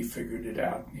want. And he figured it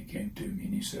out, and he came to me,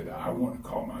 and he said, I want to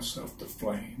call myself the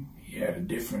Flame. He had a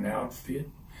different outfit.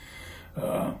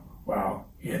 Wow,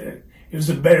 it was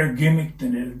a better gimmick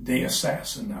than the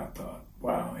assassin, I thought.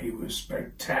 Wow, he was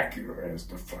spectacular as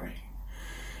the Flame.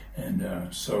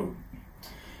 And so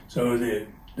the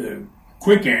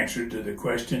quick answer to the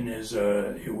question is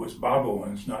it was Bob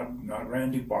Owens, not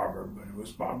Randy Barber, but it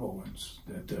was Bob Owens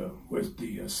that was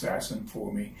the assassin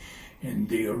for me in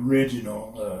the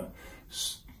original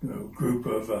group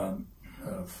of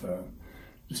the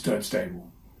stud stable.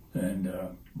 And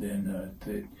then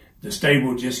the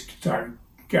stable just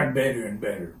got better and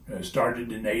better.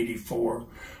 Started in 84.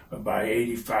 By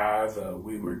 85,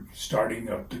 we were starting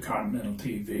up the Continental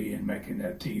TV and making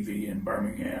that TV in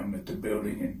Birmingham at the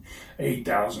building, and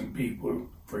 8,000 people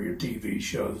for your TV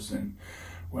shows. And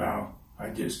well, I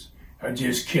just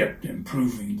kept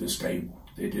improving the stable.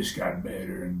 They just got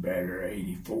better and better.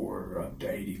 84 up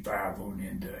to 85 on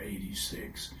into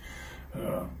 86.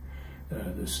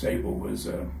 The stable was,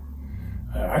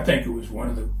 I think it was one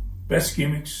of the best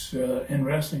gimmicks in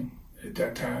wrestling at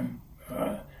that time.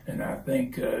 And I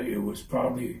think it was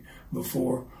probably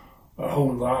before a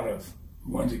whole lot of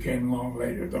ones that came along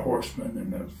later, the Horsemen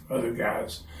and the other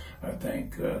guys. I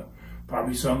think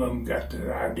probably some of them got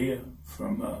the idea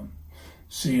from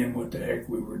seeing what the heck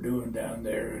we were doing down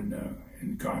there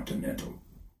in Continental.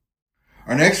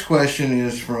 Our next question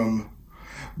is from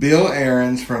Bill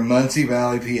Aarons from Muncie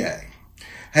Valley, PA.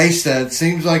 Hey Stud,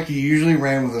 seems like you usually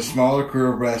ran with a smaller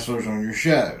crew of wrestlers on your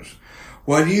shows.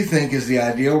 What do you think is the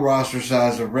ideal roster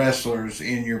size of wrestlers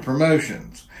in your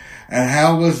promotions? And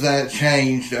how was that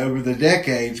changed over the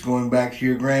decades going back to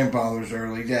your grandfather's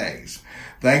early days?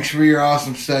 Thanks for your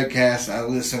awesome Studcast. I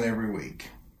listen every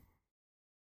week.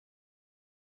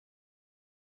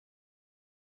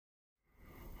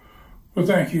 Well,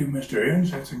 thank you, Mr.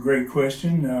 Aarons. That's a great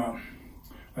question.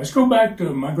 Let's go back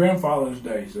to my grandfather's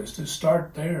days. Let's just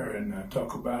start there and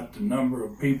talk about the number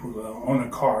of people on a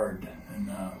card.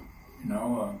 And,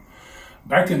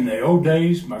 back in the old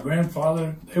days, my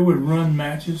grandfather, they would run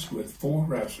matches with 4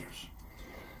 wrestlers.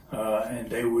 And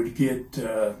they would get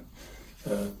 4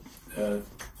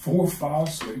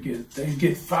 falls. They'd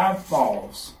get 5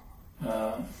 falls,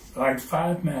 like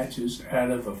 5 matches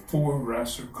out of a 4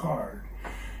 wrestler card.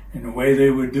 And the way they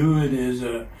would do it is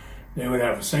they would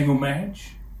have a single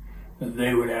match.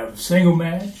 They would have a single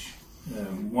match,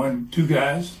 2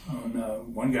 guys,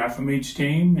 one guy from each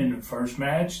team in the first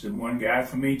match, then 1 guy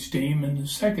from each team in the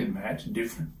second match,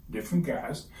 different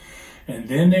guys. And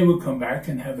then they would come back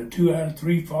and have a 2 out of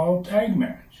 3 fall tag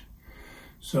match.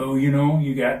 So, you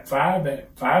got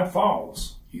 5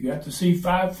 falls. You got to see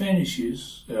 5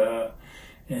 finishes,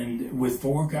 and with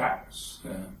 4 guys.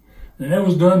 And that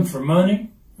was done for money.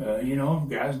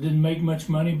 Guys didn't make much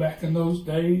money back in those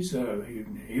days.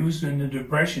 He was in the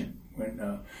Depression when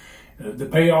the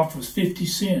payoff was 50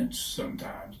 cents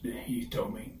sometimes, he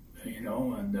told me,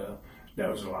 and that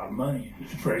was a lot of money in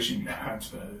the Depression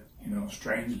times,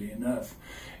 strangely enough.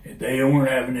 They weren't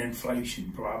having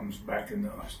inflation problems back in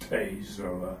those days.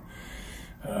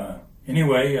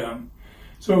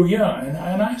 So and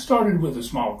I started with a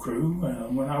small crew.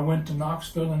 When I went to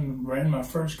Knoxville and ran my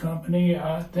first company,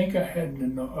 I think I had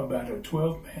about a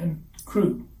 12-man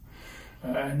crew.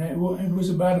 And it was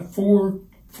about a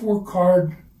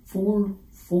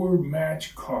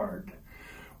 4-match card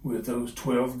with those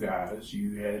 12 guys.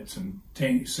 You had some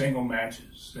single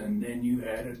matches, and then you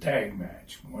had a tag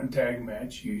match. 1 tag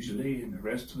match usually, and the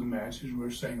rest of the matches were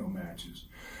single matches.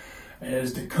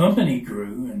 As the company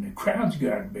grew and the crowds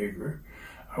got bigger,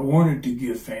 I wanted to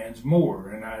give fans more,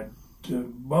 and I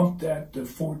bumped that to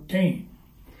 14.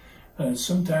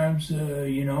 Sometimes,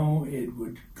 it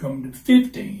would come to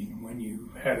 15 when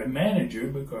you had a manager,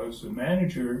 because the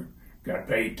manager got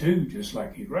paid too, just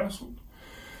like he wrestled.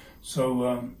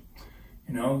 So,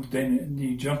 then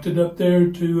you jumped it up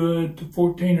there to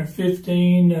 14 or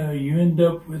 15. You end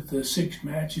up with 6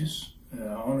 matches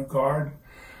on a card.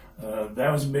 That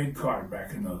was a big card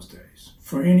back in those days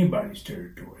for anybody's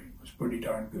territory. It was pretty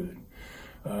darn good.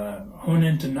 On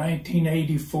into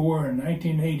 1984 and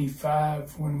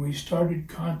 1985, when we started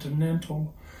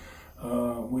Continental,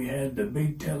 we had the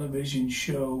big television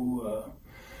show.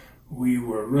 We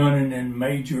were running in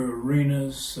major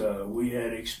arenas. We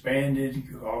had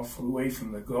expanded all the way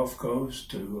from the Gulf Coast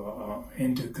to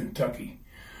into Kentucky.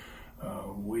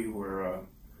 We were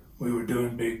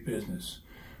doing big business.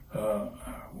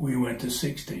 We went to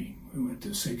 16. We went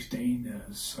to 16,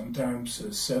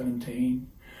 sometimes 17,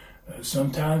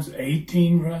 sometimes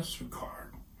 18 wrestler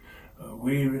card.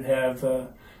 We would have,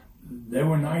 there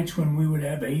were nights when we would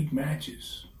have 8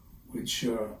 matches, which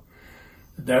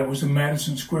that was a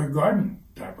Madison Square Garden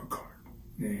type of card.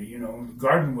 The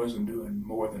Garden wasn't doing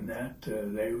more than that.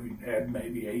 They had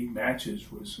maybe 8 matches,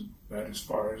 was about as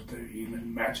far as the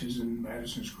even matches in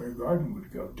Madison Square Garden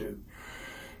would go to.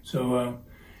 So,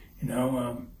 it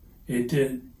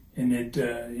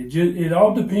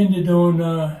all depended on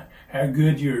how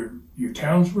good your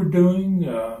towns were doing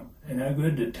and how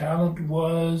good the talent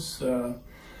was. But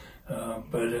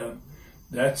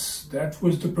that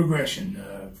was the progression.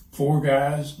 4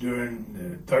 guys during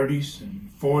the 30s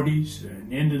and 40s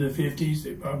and into the 50s.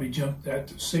 They probably jumped that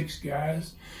to 6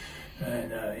 guys.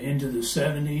 And into the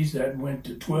 70s, that went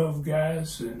to 12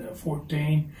 guys and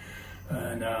 14.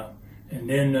 And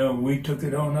then we took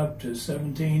it on up to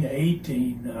 17,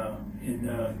 18 in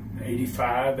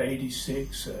 85,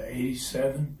 86,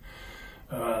 87.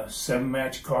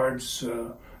 7-match cards.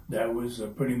 That was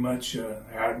pretty much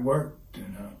how it worked.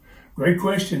 And great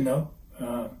question, though.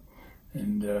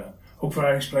 And hopefully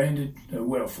I explained it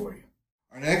well for you.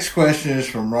 Our next question is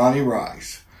from Ronnie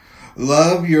Rice.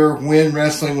 Love your When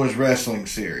Wrestling Was Wrestling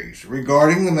series.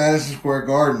 Regarding the Madison Square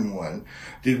Garden one,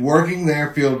 did working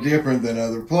there feel different than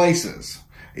other places?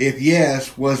 If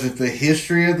yes, was it the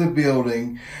history of the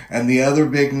building and the other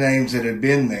big names that had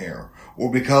been there,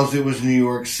 or because it was New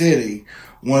York City,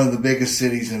 one of the biggest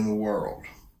cities in the world?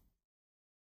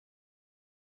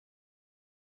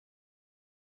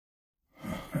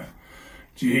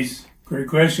 Geez, great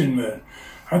question, but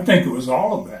I think it was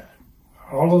all of that.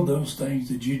 All of those things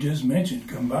that you just mentioned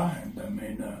combined. I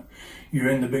mean, you're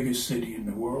in the biggest city in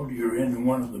the world. You're in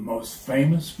one of the most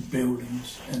famous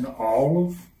buildings in all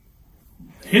of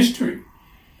history.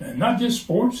 And not just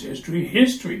sports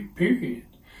history, period.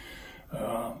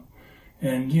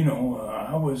 And, you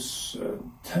know,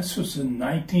 this was in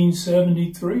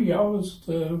 1973. I was,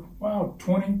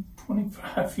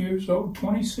 25 years old,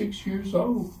 26 years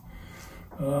old.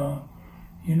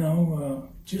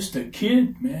 Just a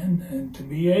kid, man, and to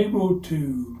be able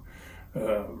to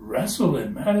wrestle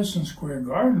in Madison Square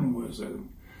Garden was an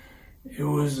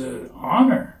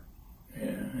honor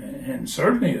and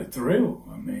certainly a thrill.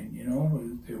 I mean, you know,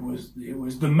 it was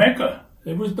the Mecca.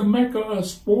 It was the Mecca of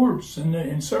sports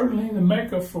and certainly the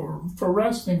Mecca for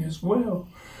wrestling as well.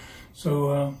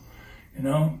 So,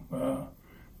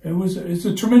 it's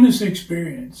a tremendous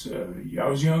experience. I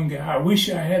was a young guy. I wish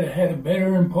I had a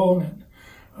better opponent.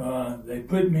 They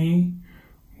put me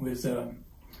with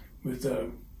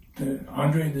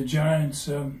Andre the Giant's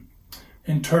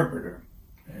interpreter,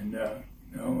 and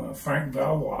Frank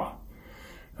Valois.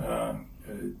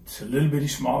 It's a little bitty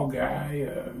small guy.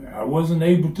 I wasn't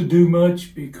able to do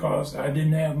much because I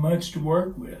didn't have much to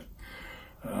work with,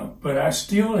 but I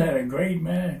still had a great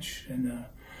match, and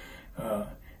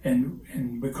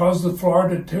because the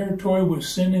Florida Territory was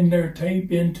sending their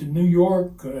tape into New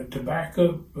York to back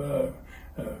up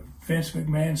Vince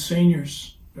McMahon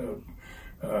Sr.'s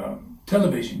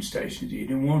television stations. He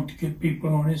didn't want to get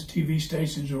people on his TV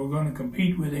stations who were going to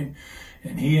compete with him.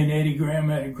 And he and Eddie Graham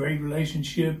had a great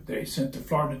relationship. They sent the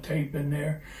Florida tape in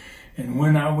there. And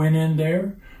when I went in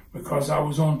there, because I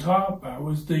was on top, I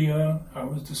was the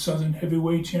Southern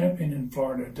Heavyweight Champion in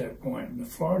Florida at that point, and the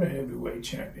Florida Heavyweight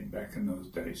Champion back in those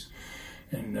days.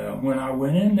 And when I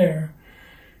went in there,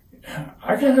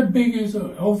 I got as big as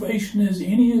an ovation as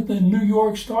any of the New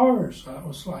York stars. I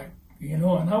was like, and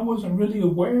I wasn't really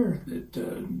aware that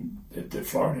the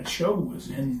Florida show was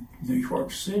in New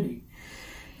York City.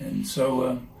 And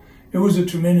so it was a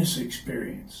tremendous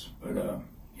experience. But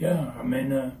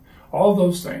all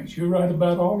those things, you're right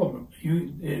about all of them.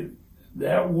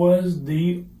 That was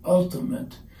the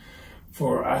ultimate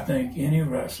for, I think, any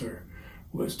wrestler,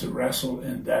 was to wrestle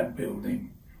in that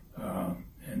building.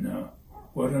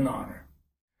 What an honor.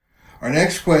 Our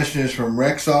next question is from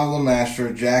Rexall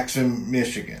LeMaster, Jackson,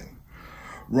 Michigan.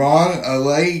 Ron, a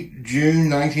late June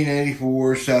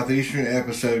 1984 Southeastern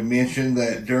episode mentioned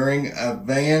that during a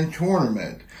band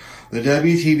tournament, the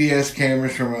WTBS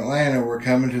cameras from Atlanta were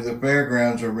coming to the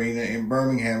Fairgrounds Arena in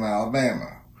Birmingham,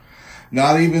 Alabama.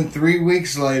 Not even 3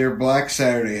 weeks later, Black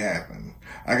Saturday happened.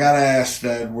 I gotta ask,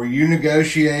 Stud, were you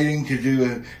negotiating to do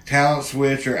a talent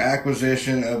switch or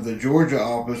acquisition of the Georgia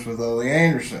office with Ole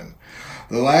Anderson?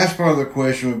 The last part of the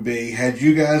question would be, had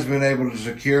you guys been able to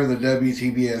secure the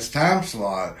WTBS time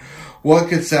slot, what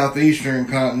could Southeastern and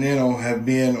Continental have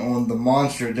been on the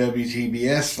monster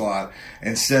WTBS slot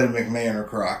instead of McMahon or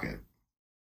Crockett?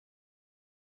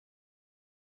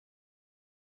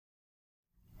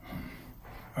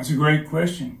 That's a great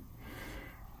question.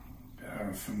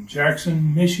 From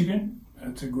Jackson, Michigan.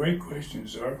 That's a great question,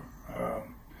 sir.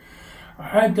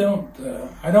 I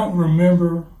don't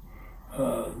remember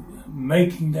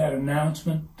making that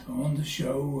announcement on the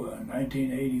show,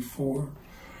 1984.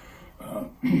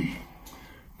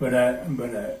 But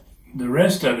the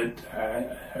rest of it,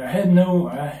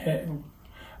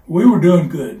 we were doing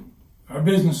good. Our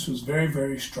business was very,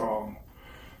 very strong.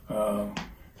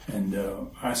 And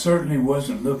I certainly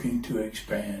wasn't looking to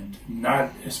expand,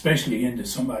 not especially into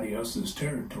somebody else's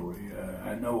territory.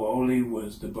 I know Ole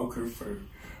was the booker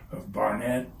of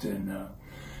Barnett, and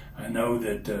I know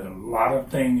that a lot of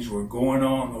things were going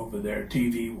on over there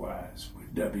TV-wise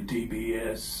with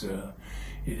WTBS.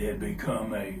 It had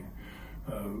become a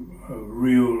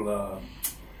real,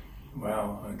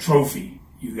 a trophy.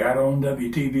 You got on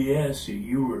WTBS,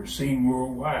 you were seen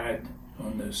worldwide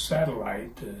on the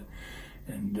satellite.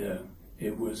 And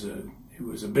it was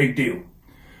a big deal.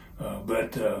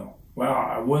 But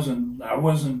wow, I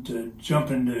wasn't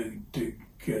jumping to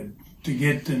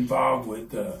get involved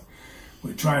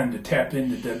with trying to tap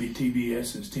into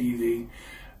WTBS's TV.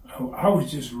 I was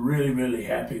just really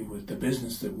happy with the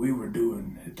business that we were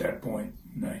doing at that point,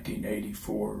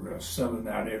 1984, selling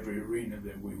out every arena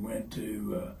that we went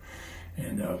to,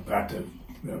 and about to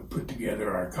put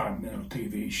together our Continental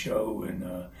TV show, and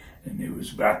it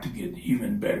was about to get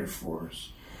even better for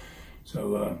us.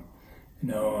 So,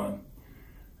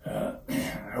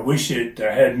 I wish that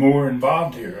I had more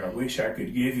involved here. I wish I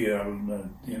could give you,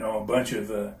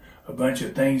 a bunch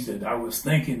of things that I was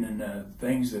thinking and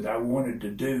things that I wanted to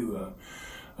do.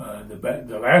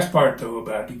 The last part, though,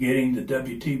 about getting the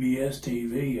WTBS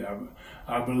TV,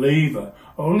 I believe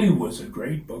Ole was a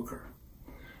great booker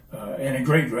and a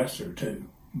great wrestler too.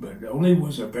 But Ole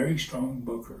was a very strong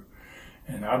booker,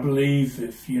 and I believe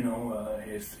if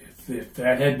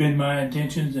that had been my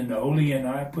intentions, and Ole and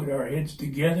I put our heads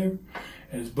together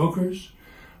as bookers,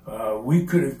 we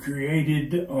could have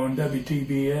created on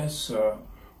WTBS,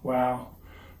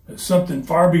 something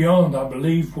far beyond, I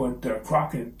believe, what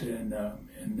Crockett and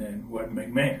what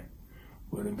McMahon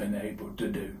would have been able to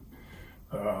do.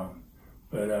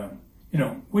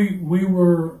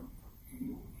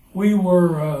 We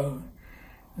were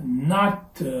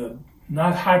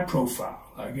not high profile,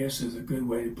 I guess is a good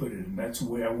way to put it. And that's the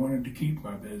way I wanted to keep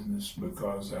my business,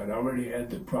 because I'd already had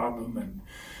the problem in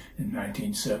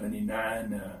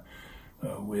 1979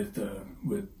 with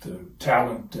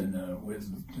talent and with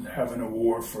having a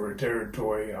war for a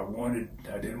territory. I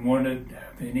didn't want to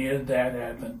have any of that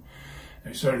happen.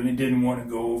 I certainly didn't want to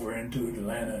go over into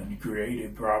Atlanta and create a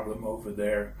problem over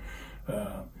there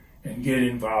and get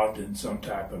involved in some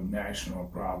type of national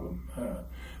problem.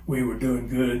 We were doing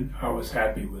good. I was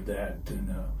happy with that.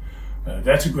 And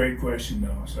that's a great question,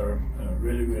 though, sir. I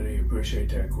really appreciate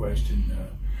that question.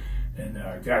 And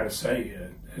I got to say,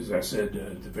 as I said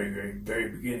at the very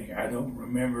beginning, I don't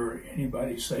remember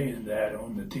anybody saying that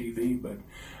on the TV, but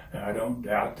I don't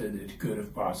doubt that it could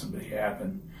have possibly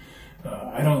happened.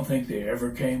 I don't think they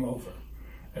ever came over.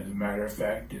 As a matter of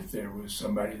fact, if there was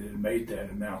somebody that made that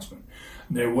announcement.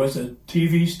 There was a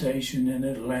TV station in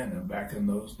Atlanta back in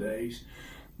those days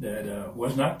that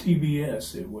was not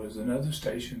TBS. It was another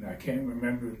station. I can't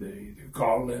remember the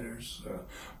call letters,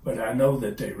 but I know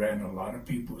that they ran a lot of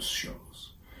people's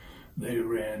shows. They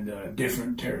ran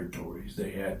different territories.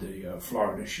 They had the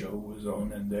Florida show was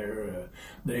on in there.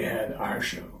 They had our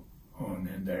show on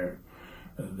in there.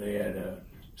 They had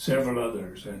several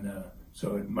others, and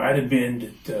so it might have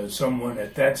been that someone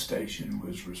at that station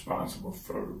was responsible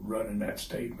for running that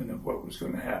statement of what was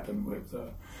going to happen with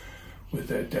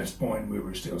at this point we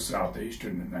were still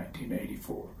Southeastern in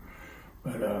 1984.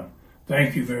 But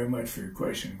thank you very much for your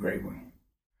question. Great one.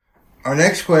 Our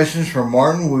next question is from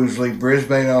Martin Woosley,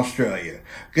 Brisbane, Australia.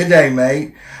 Good day,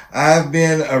 mate. I've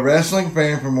been a wrestling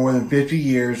fan for more than 50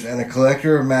 years and a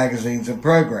collector of magazines and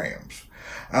programs.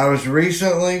 I was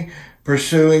recently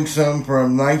pursuing some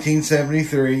from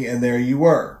 1973, and there you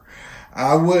were.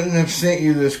 I wouldn't have sent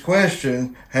you this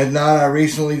question had not I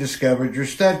recently discovered your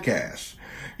Studcast.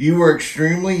 You were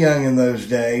extremely young in those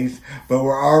days, but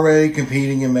were already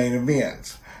competing in main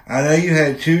events. I know you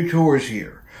had 2 tours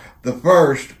here. The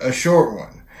first, a short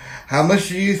one. How much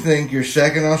do you think your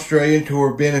second Australian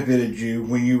tour benefited you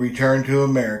when you returned to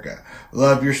America?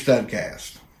 Love your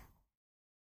Studcast.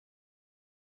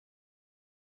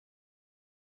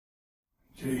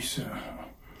 Jeez,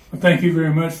 well, thank you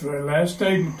very much for that last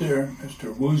statement there,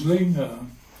 Mr. Woosley.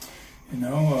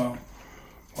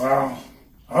 Wow.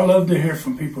 I love to hear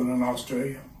from people in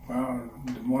Australia. Wow,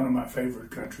 one of my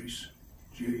favorite countries.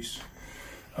 Jeez.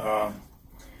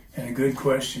 And a good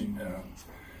question.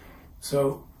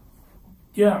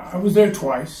 I was there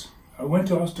twice. I went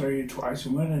to Australia twice. I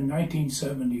went in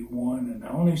 1971, and I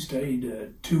only stayed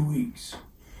 2 weeks.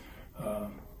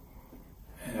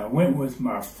 And I went with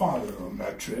my father on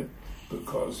that trip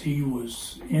because he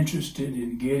was interested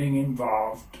in getting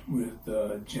involved with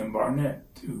Jim Barnett,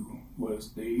 who was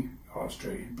the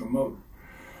Australian promoter.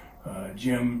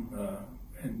 Jim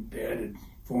and Dad had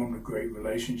formed a great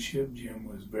relationship. Jim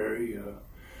was very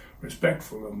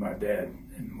respectful of my dad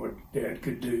and what Dad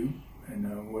could do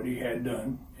and what he had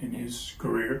done in his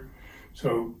career.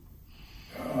 So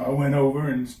I went over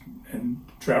and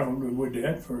traveled with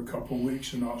Dad for a couple of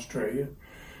weeks in Australia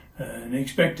and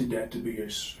expected that to be a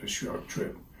short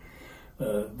trip.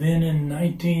 Then in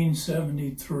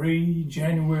 1973,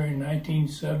 January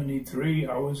 1973,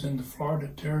 I was in the Florida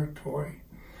Territory.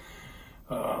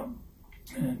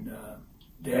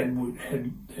 Dad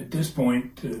had at this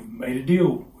point made a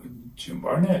deal with Jim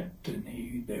Barnett, and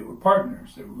they were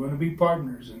partners. They were going to be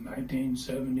partners in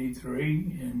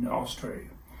 1973 in Australia.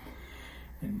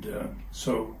 And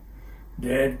so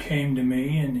Dad came to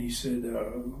me and he said,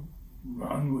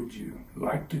 Ron, would you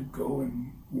like to go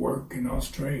and work in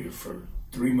Australia for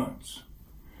 3 months?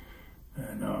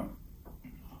 And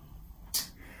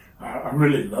I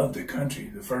really loved the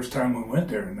country. The first time we went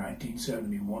there in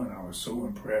 1971, I was so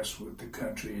impressed with the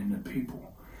country and the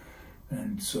people.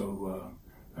 And so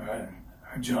I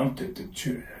jumped at the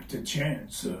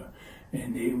chance.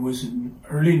 And it was in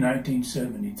early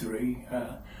 1973.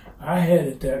 I had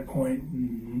at that point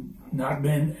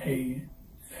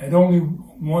had only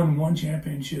won one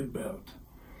championship belt,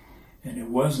 and it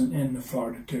wasn't in the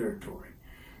Florida territory.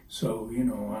 So, you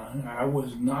know, I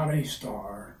was not a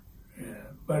star,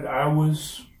 but I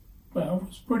was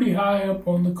pretty high up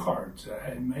on the cards. I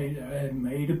had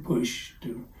made a push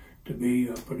to be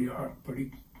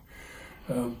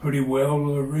pretty well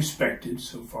respected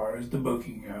so far as the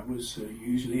booking. I was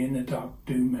usually in the top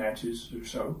 2 matches or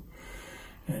so,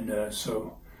 and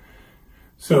so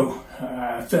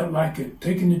I felt like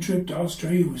taking the trip to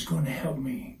Australia was going to help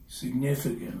me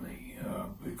significantly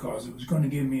because it was going to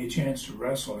give me a chance to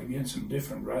wrestle against some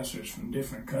different wrestlers from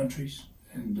different countries,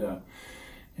 and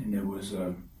it was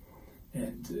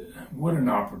what an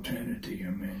opportunity.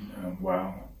 I mean,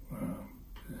 wow.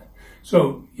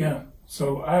 So yeah,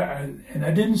 so I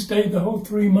didn't stay the whole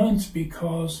 3 months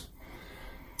because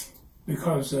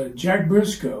Jack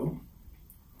Briscoe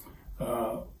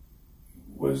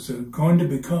was going to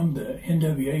become the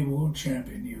NWA World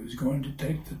Champion. He was going to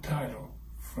take the title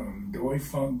from Dory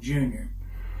Funk Jr.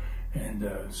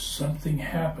 And something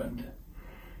happened.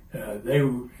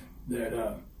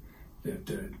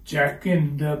 Jack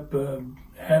ended up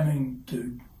having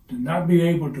to not be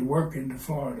able to work into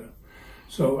Florida.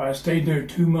 So I stayed there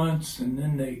 2 months, and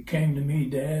then they came to me,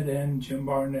 Dad and Jim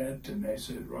Barnett, and they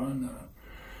said, Ron,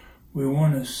 we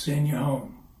want to send you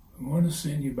home. We want to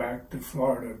send you back to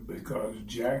Florida because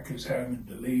Jack is having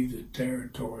to leave the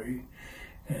territory.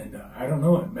 And I don't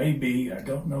know, it may be, I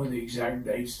don't know the exact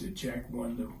dates that Jack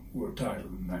won the world title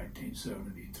in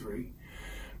 1973.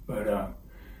 But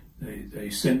they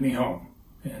sent me home.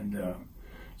 And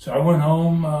so I went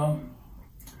home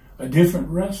a different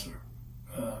wrestler.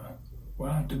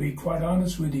 Well, to be quite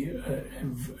honest with you,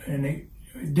 a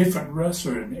different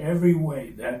wrestler in every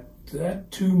way.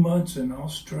 That 2 months in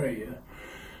Australia,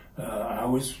 I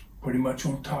was pretty much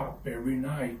on top every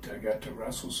night. I got to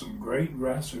wrestle some great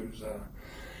wrestlers.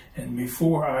 And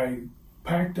before I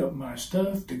packed up my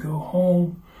stuff to go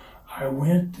home, I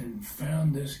went and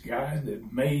found this guy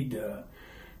that made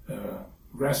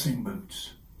wrestling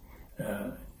boots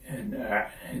and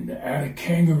out of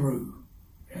kangaroo.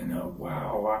 And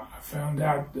wow, I found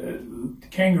out that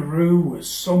kangaroo was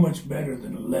so much better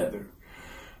than leather.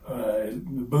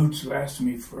 The boots lasted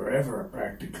me forever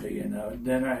practically, and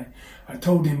then I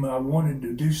told him I wanted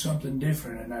to do something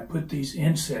different, and I put these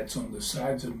insets on the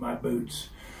sides of my boots.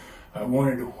 I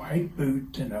wanted a white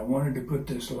boot, and I wanted to put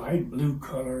this light blue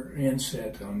color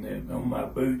inset on my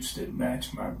boots that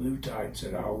matched my blue tights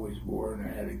that I always wore, and I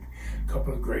had a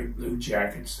couple of great blue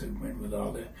jackets that went with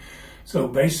all that. So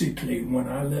basically, when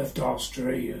I left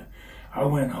Australia, I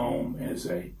went home as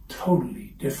a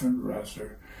totally different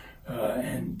wrestler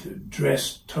and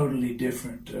dressed totally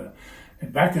different.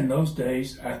 And back in those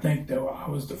days, I think that I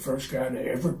was the first guy to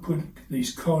ever put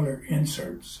these color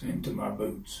inserts into my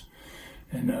boots.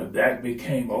 And that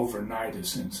became overnight a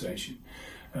sensation.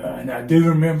 And I do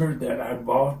remember that I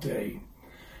bought a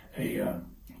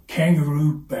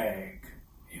kangaroo bag.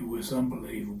 It was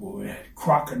unbelievable. It had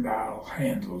crocodile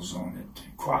handles on it,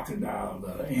 and crocodile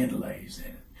inlays in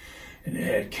it. And it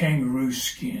had kangaroo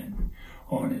skin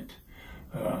on it.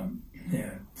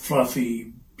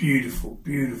 Fluffy, beautiful,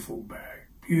 beautiful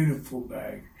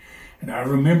bag. And I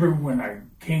remember when I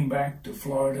came back to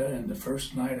Florida and the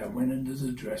first night I went into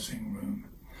the dressing room,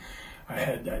 I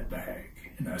had that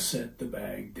bag and I set the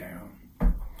bag down.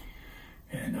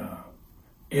 And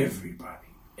everybody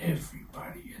in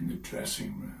the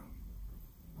dressing room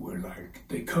were like,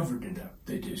 they covered it up.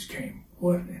 They just came,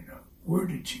 where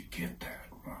did you get that,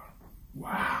 Ron?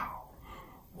 Wow.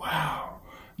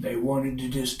 They wanted to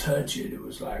just touch it. It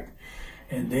was like,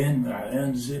 and then I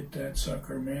unzipped that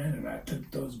sucker, man, and I took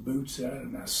those boots out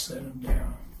and I set them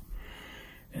down.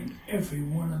 And every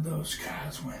one of those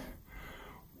guys went,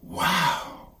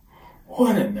 wow,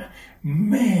 what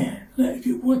man, like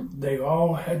what they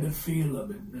all had the feel of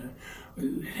it.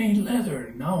 It ain't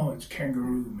leather, no, it's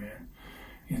kangaroo, man.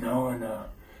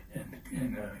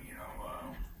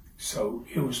 So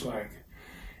it was like,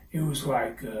 it was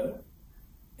like,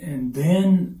 and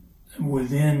then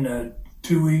within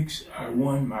 2 weeks, I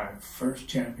won my first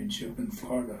championship in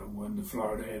Florida. I won the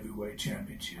Florida Heavyweight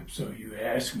Championship. So you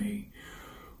asked me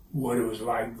what it was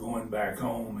like going back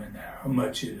home and how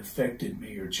much it affected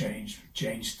me or changed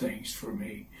things for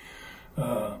me.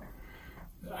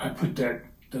 I put that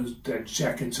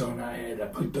jackets on I had. I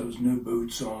put those new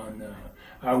boots on.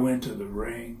 I went to the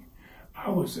ring.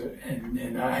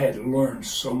 And I had learned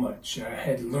so much. I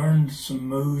had learned some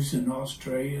moves in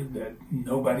Australia that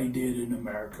nobody did in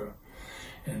America,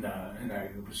 and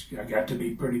I got to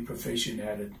be pretty proficient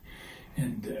at it.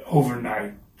 And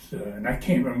overnight, and I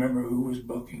can't remember who was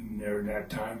booking there in that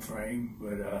time frame,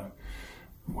 but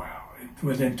wow!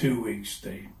 Within 2 weeks,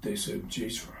 they said,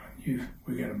 "Geez, Ron,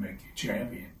 we got to make you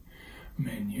champion." I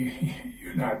mean,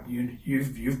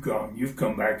 you've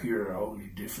come back here a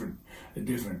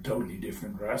totally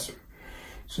different wrestler.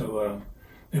 So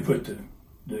they put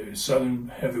the Southern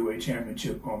Heavyweight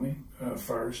Championship on me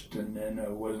first, and then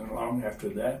it wasn't long after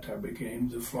that I became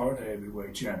the Florida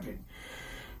Heavyweight Champion.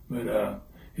 But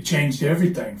it changed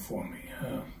everything for me.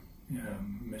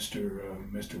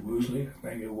 Mr. Woosley, I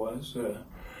think it was.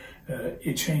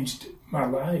 It changed my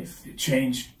life. It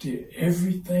changed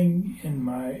everything in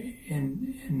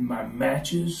my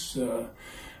matches,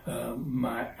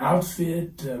 my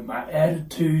outfit, my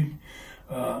attitude.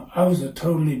 I was a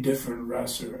totally different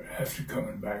wrestler after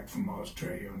coming back from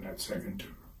Australia on that second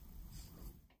tour.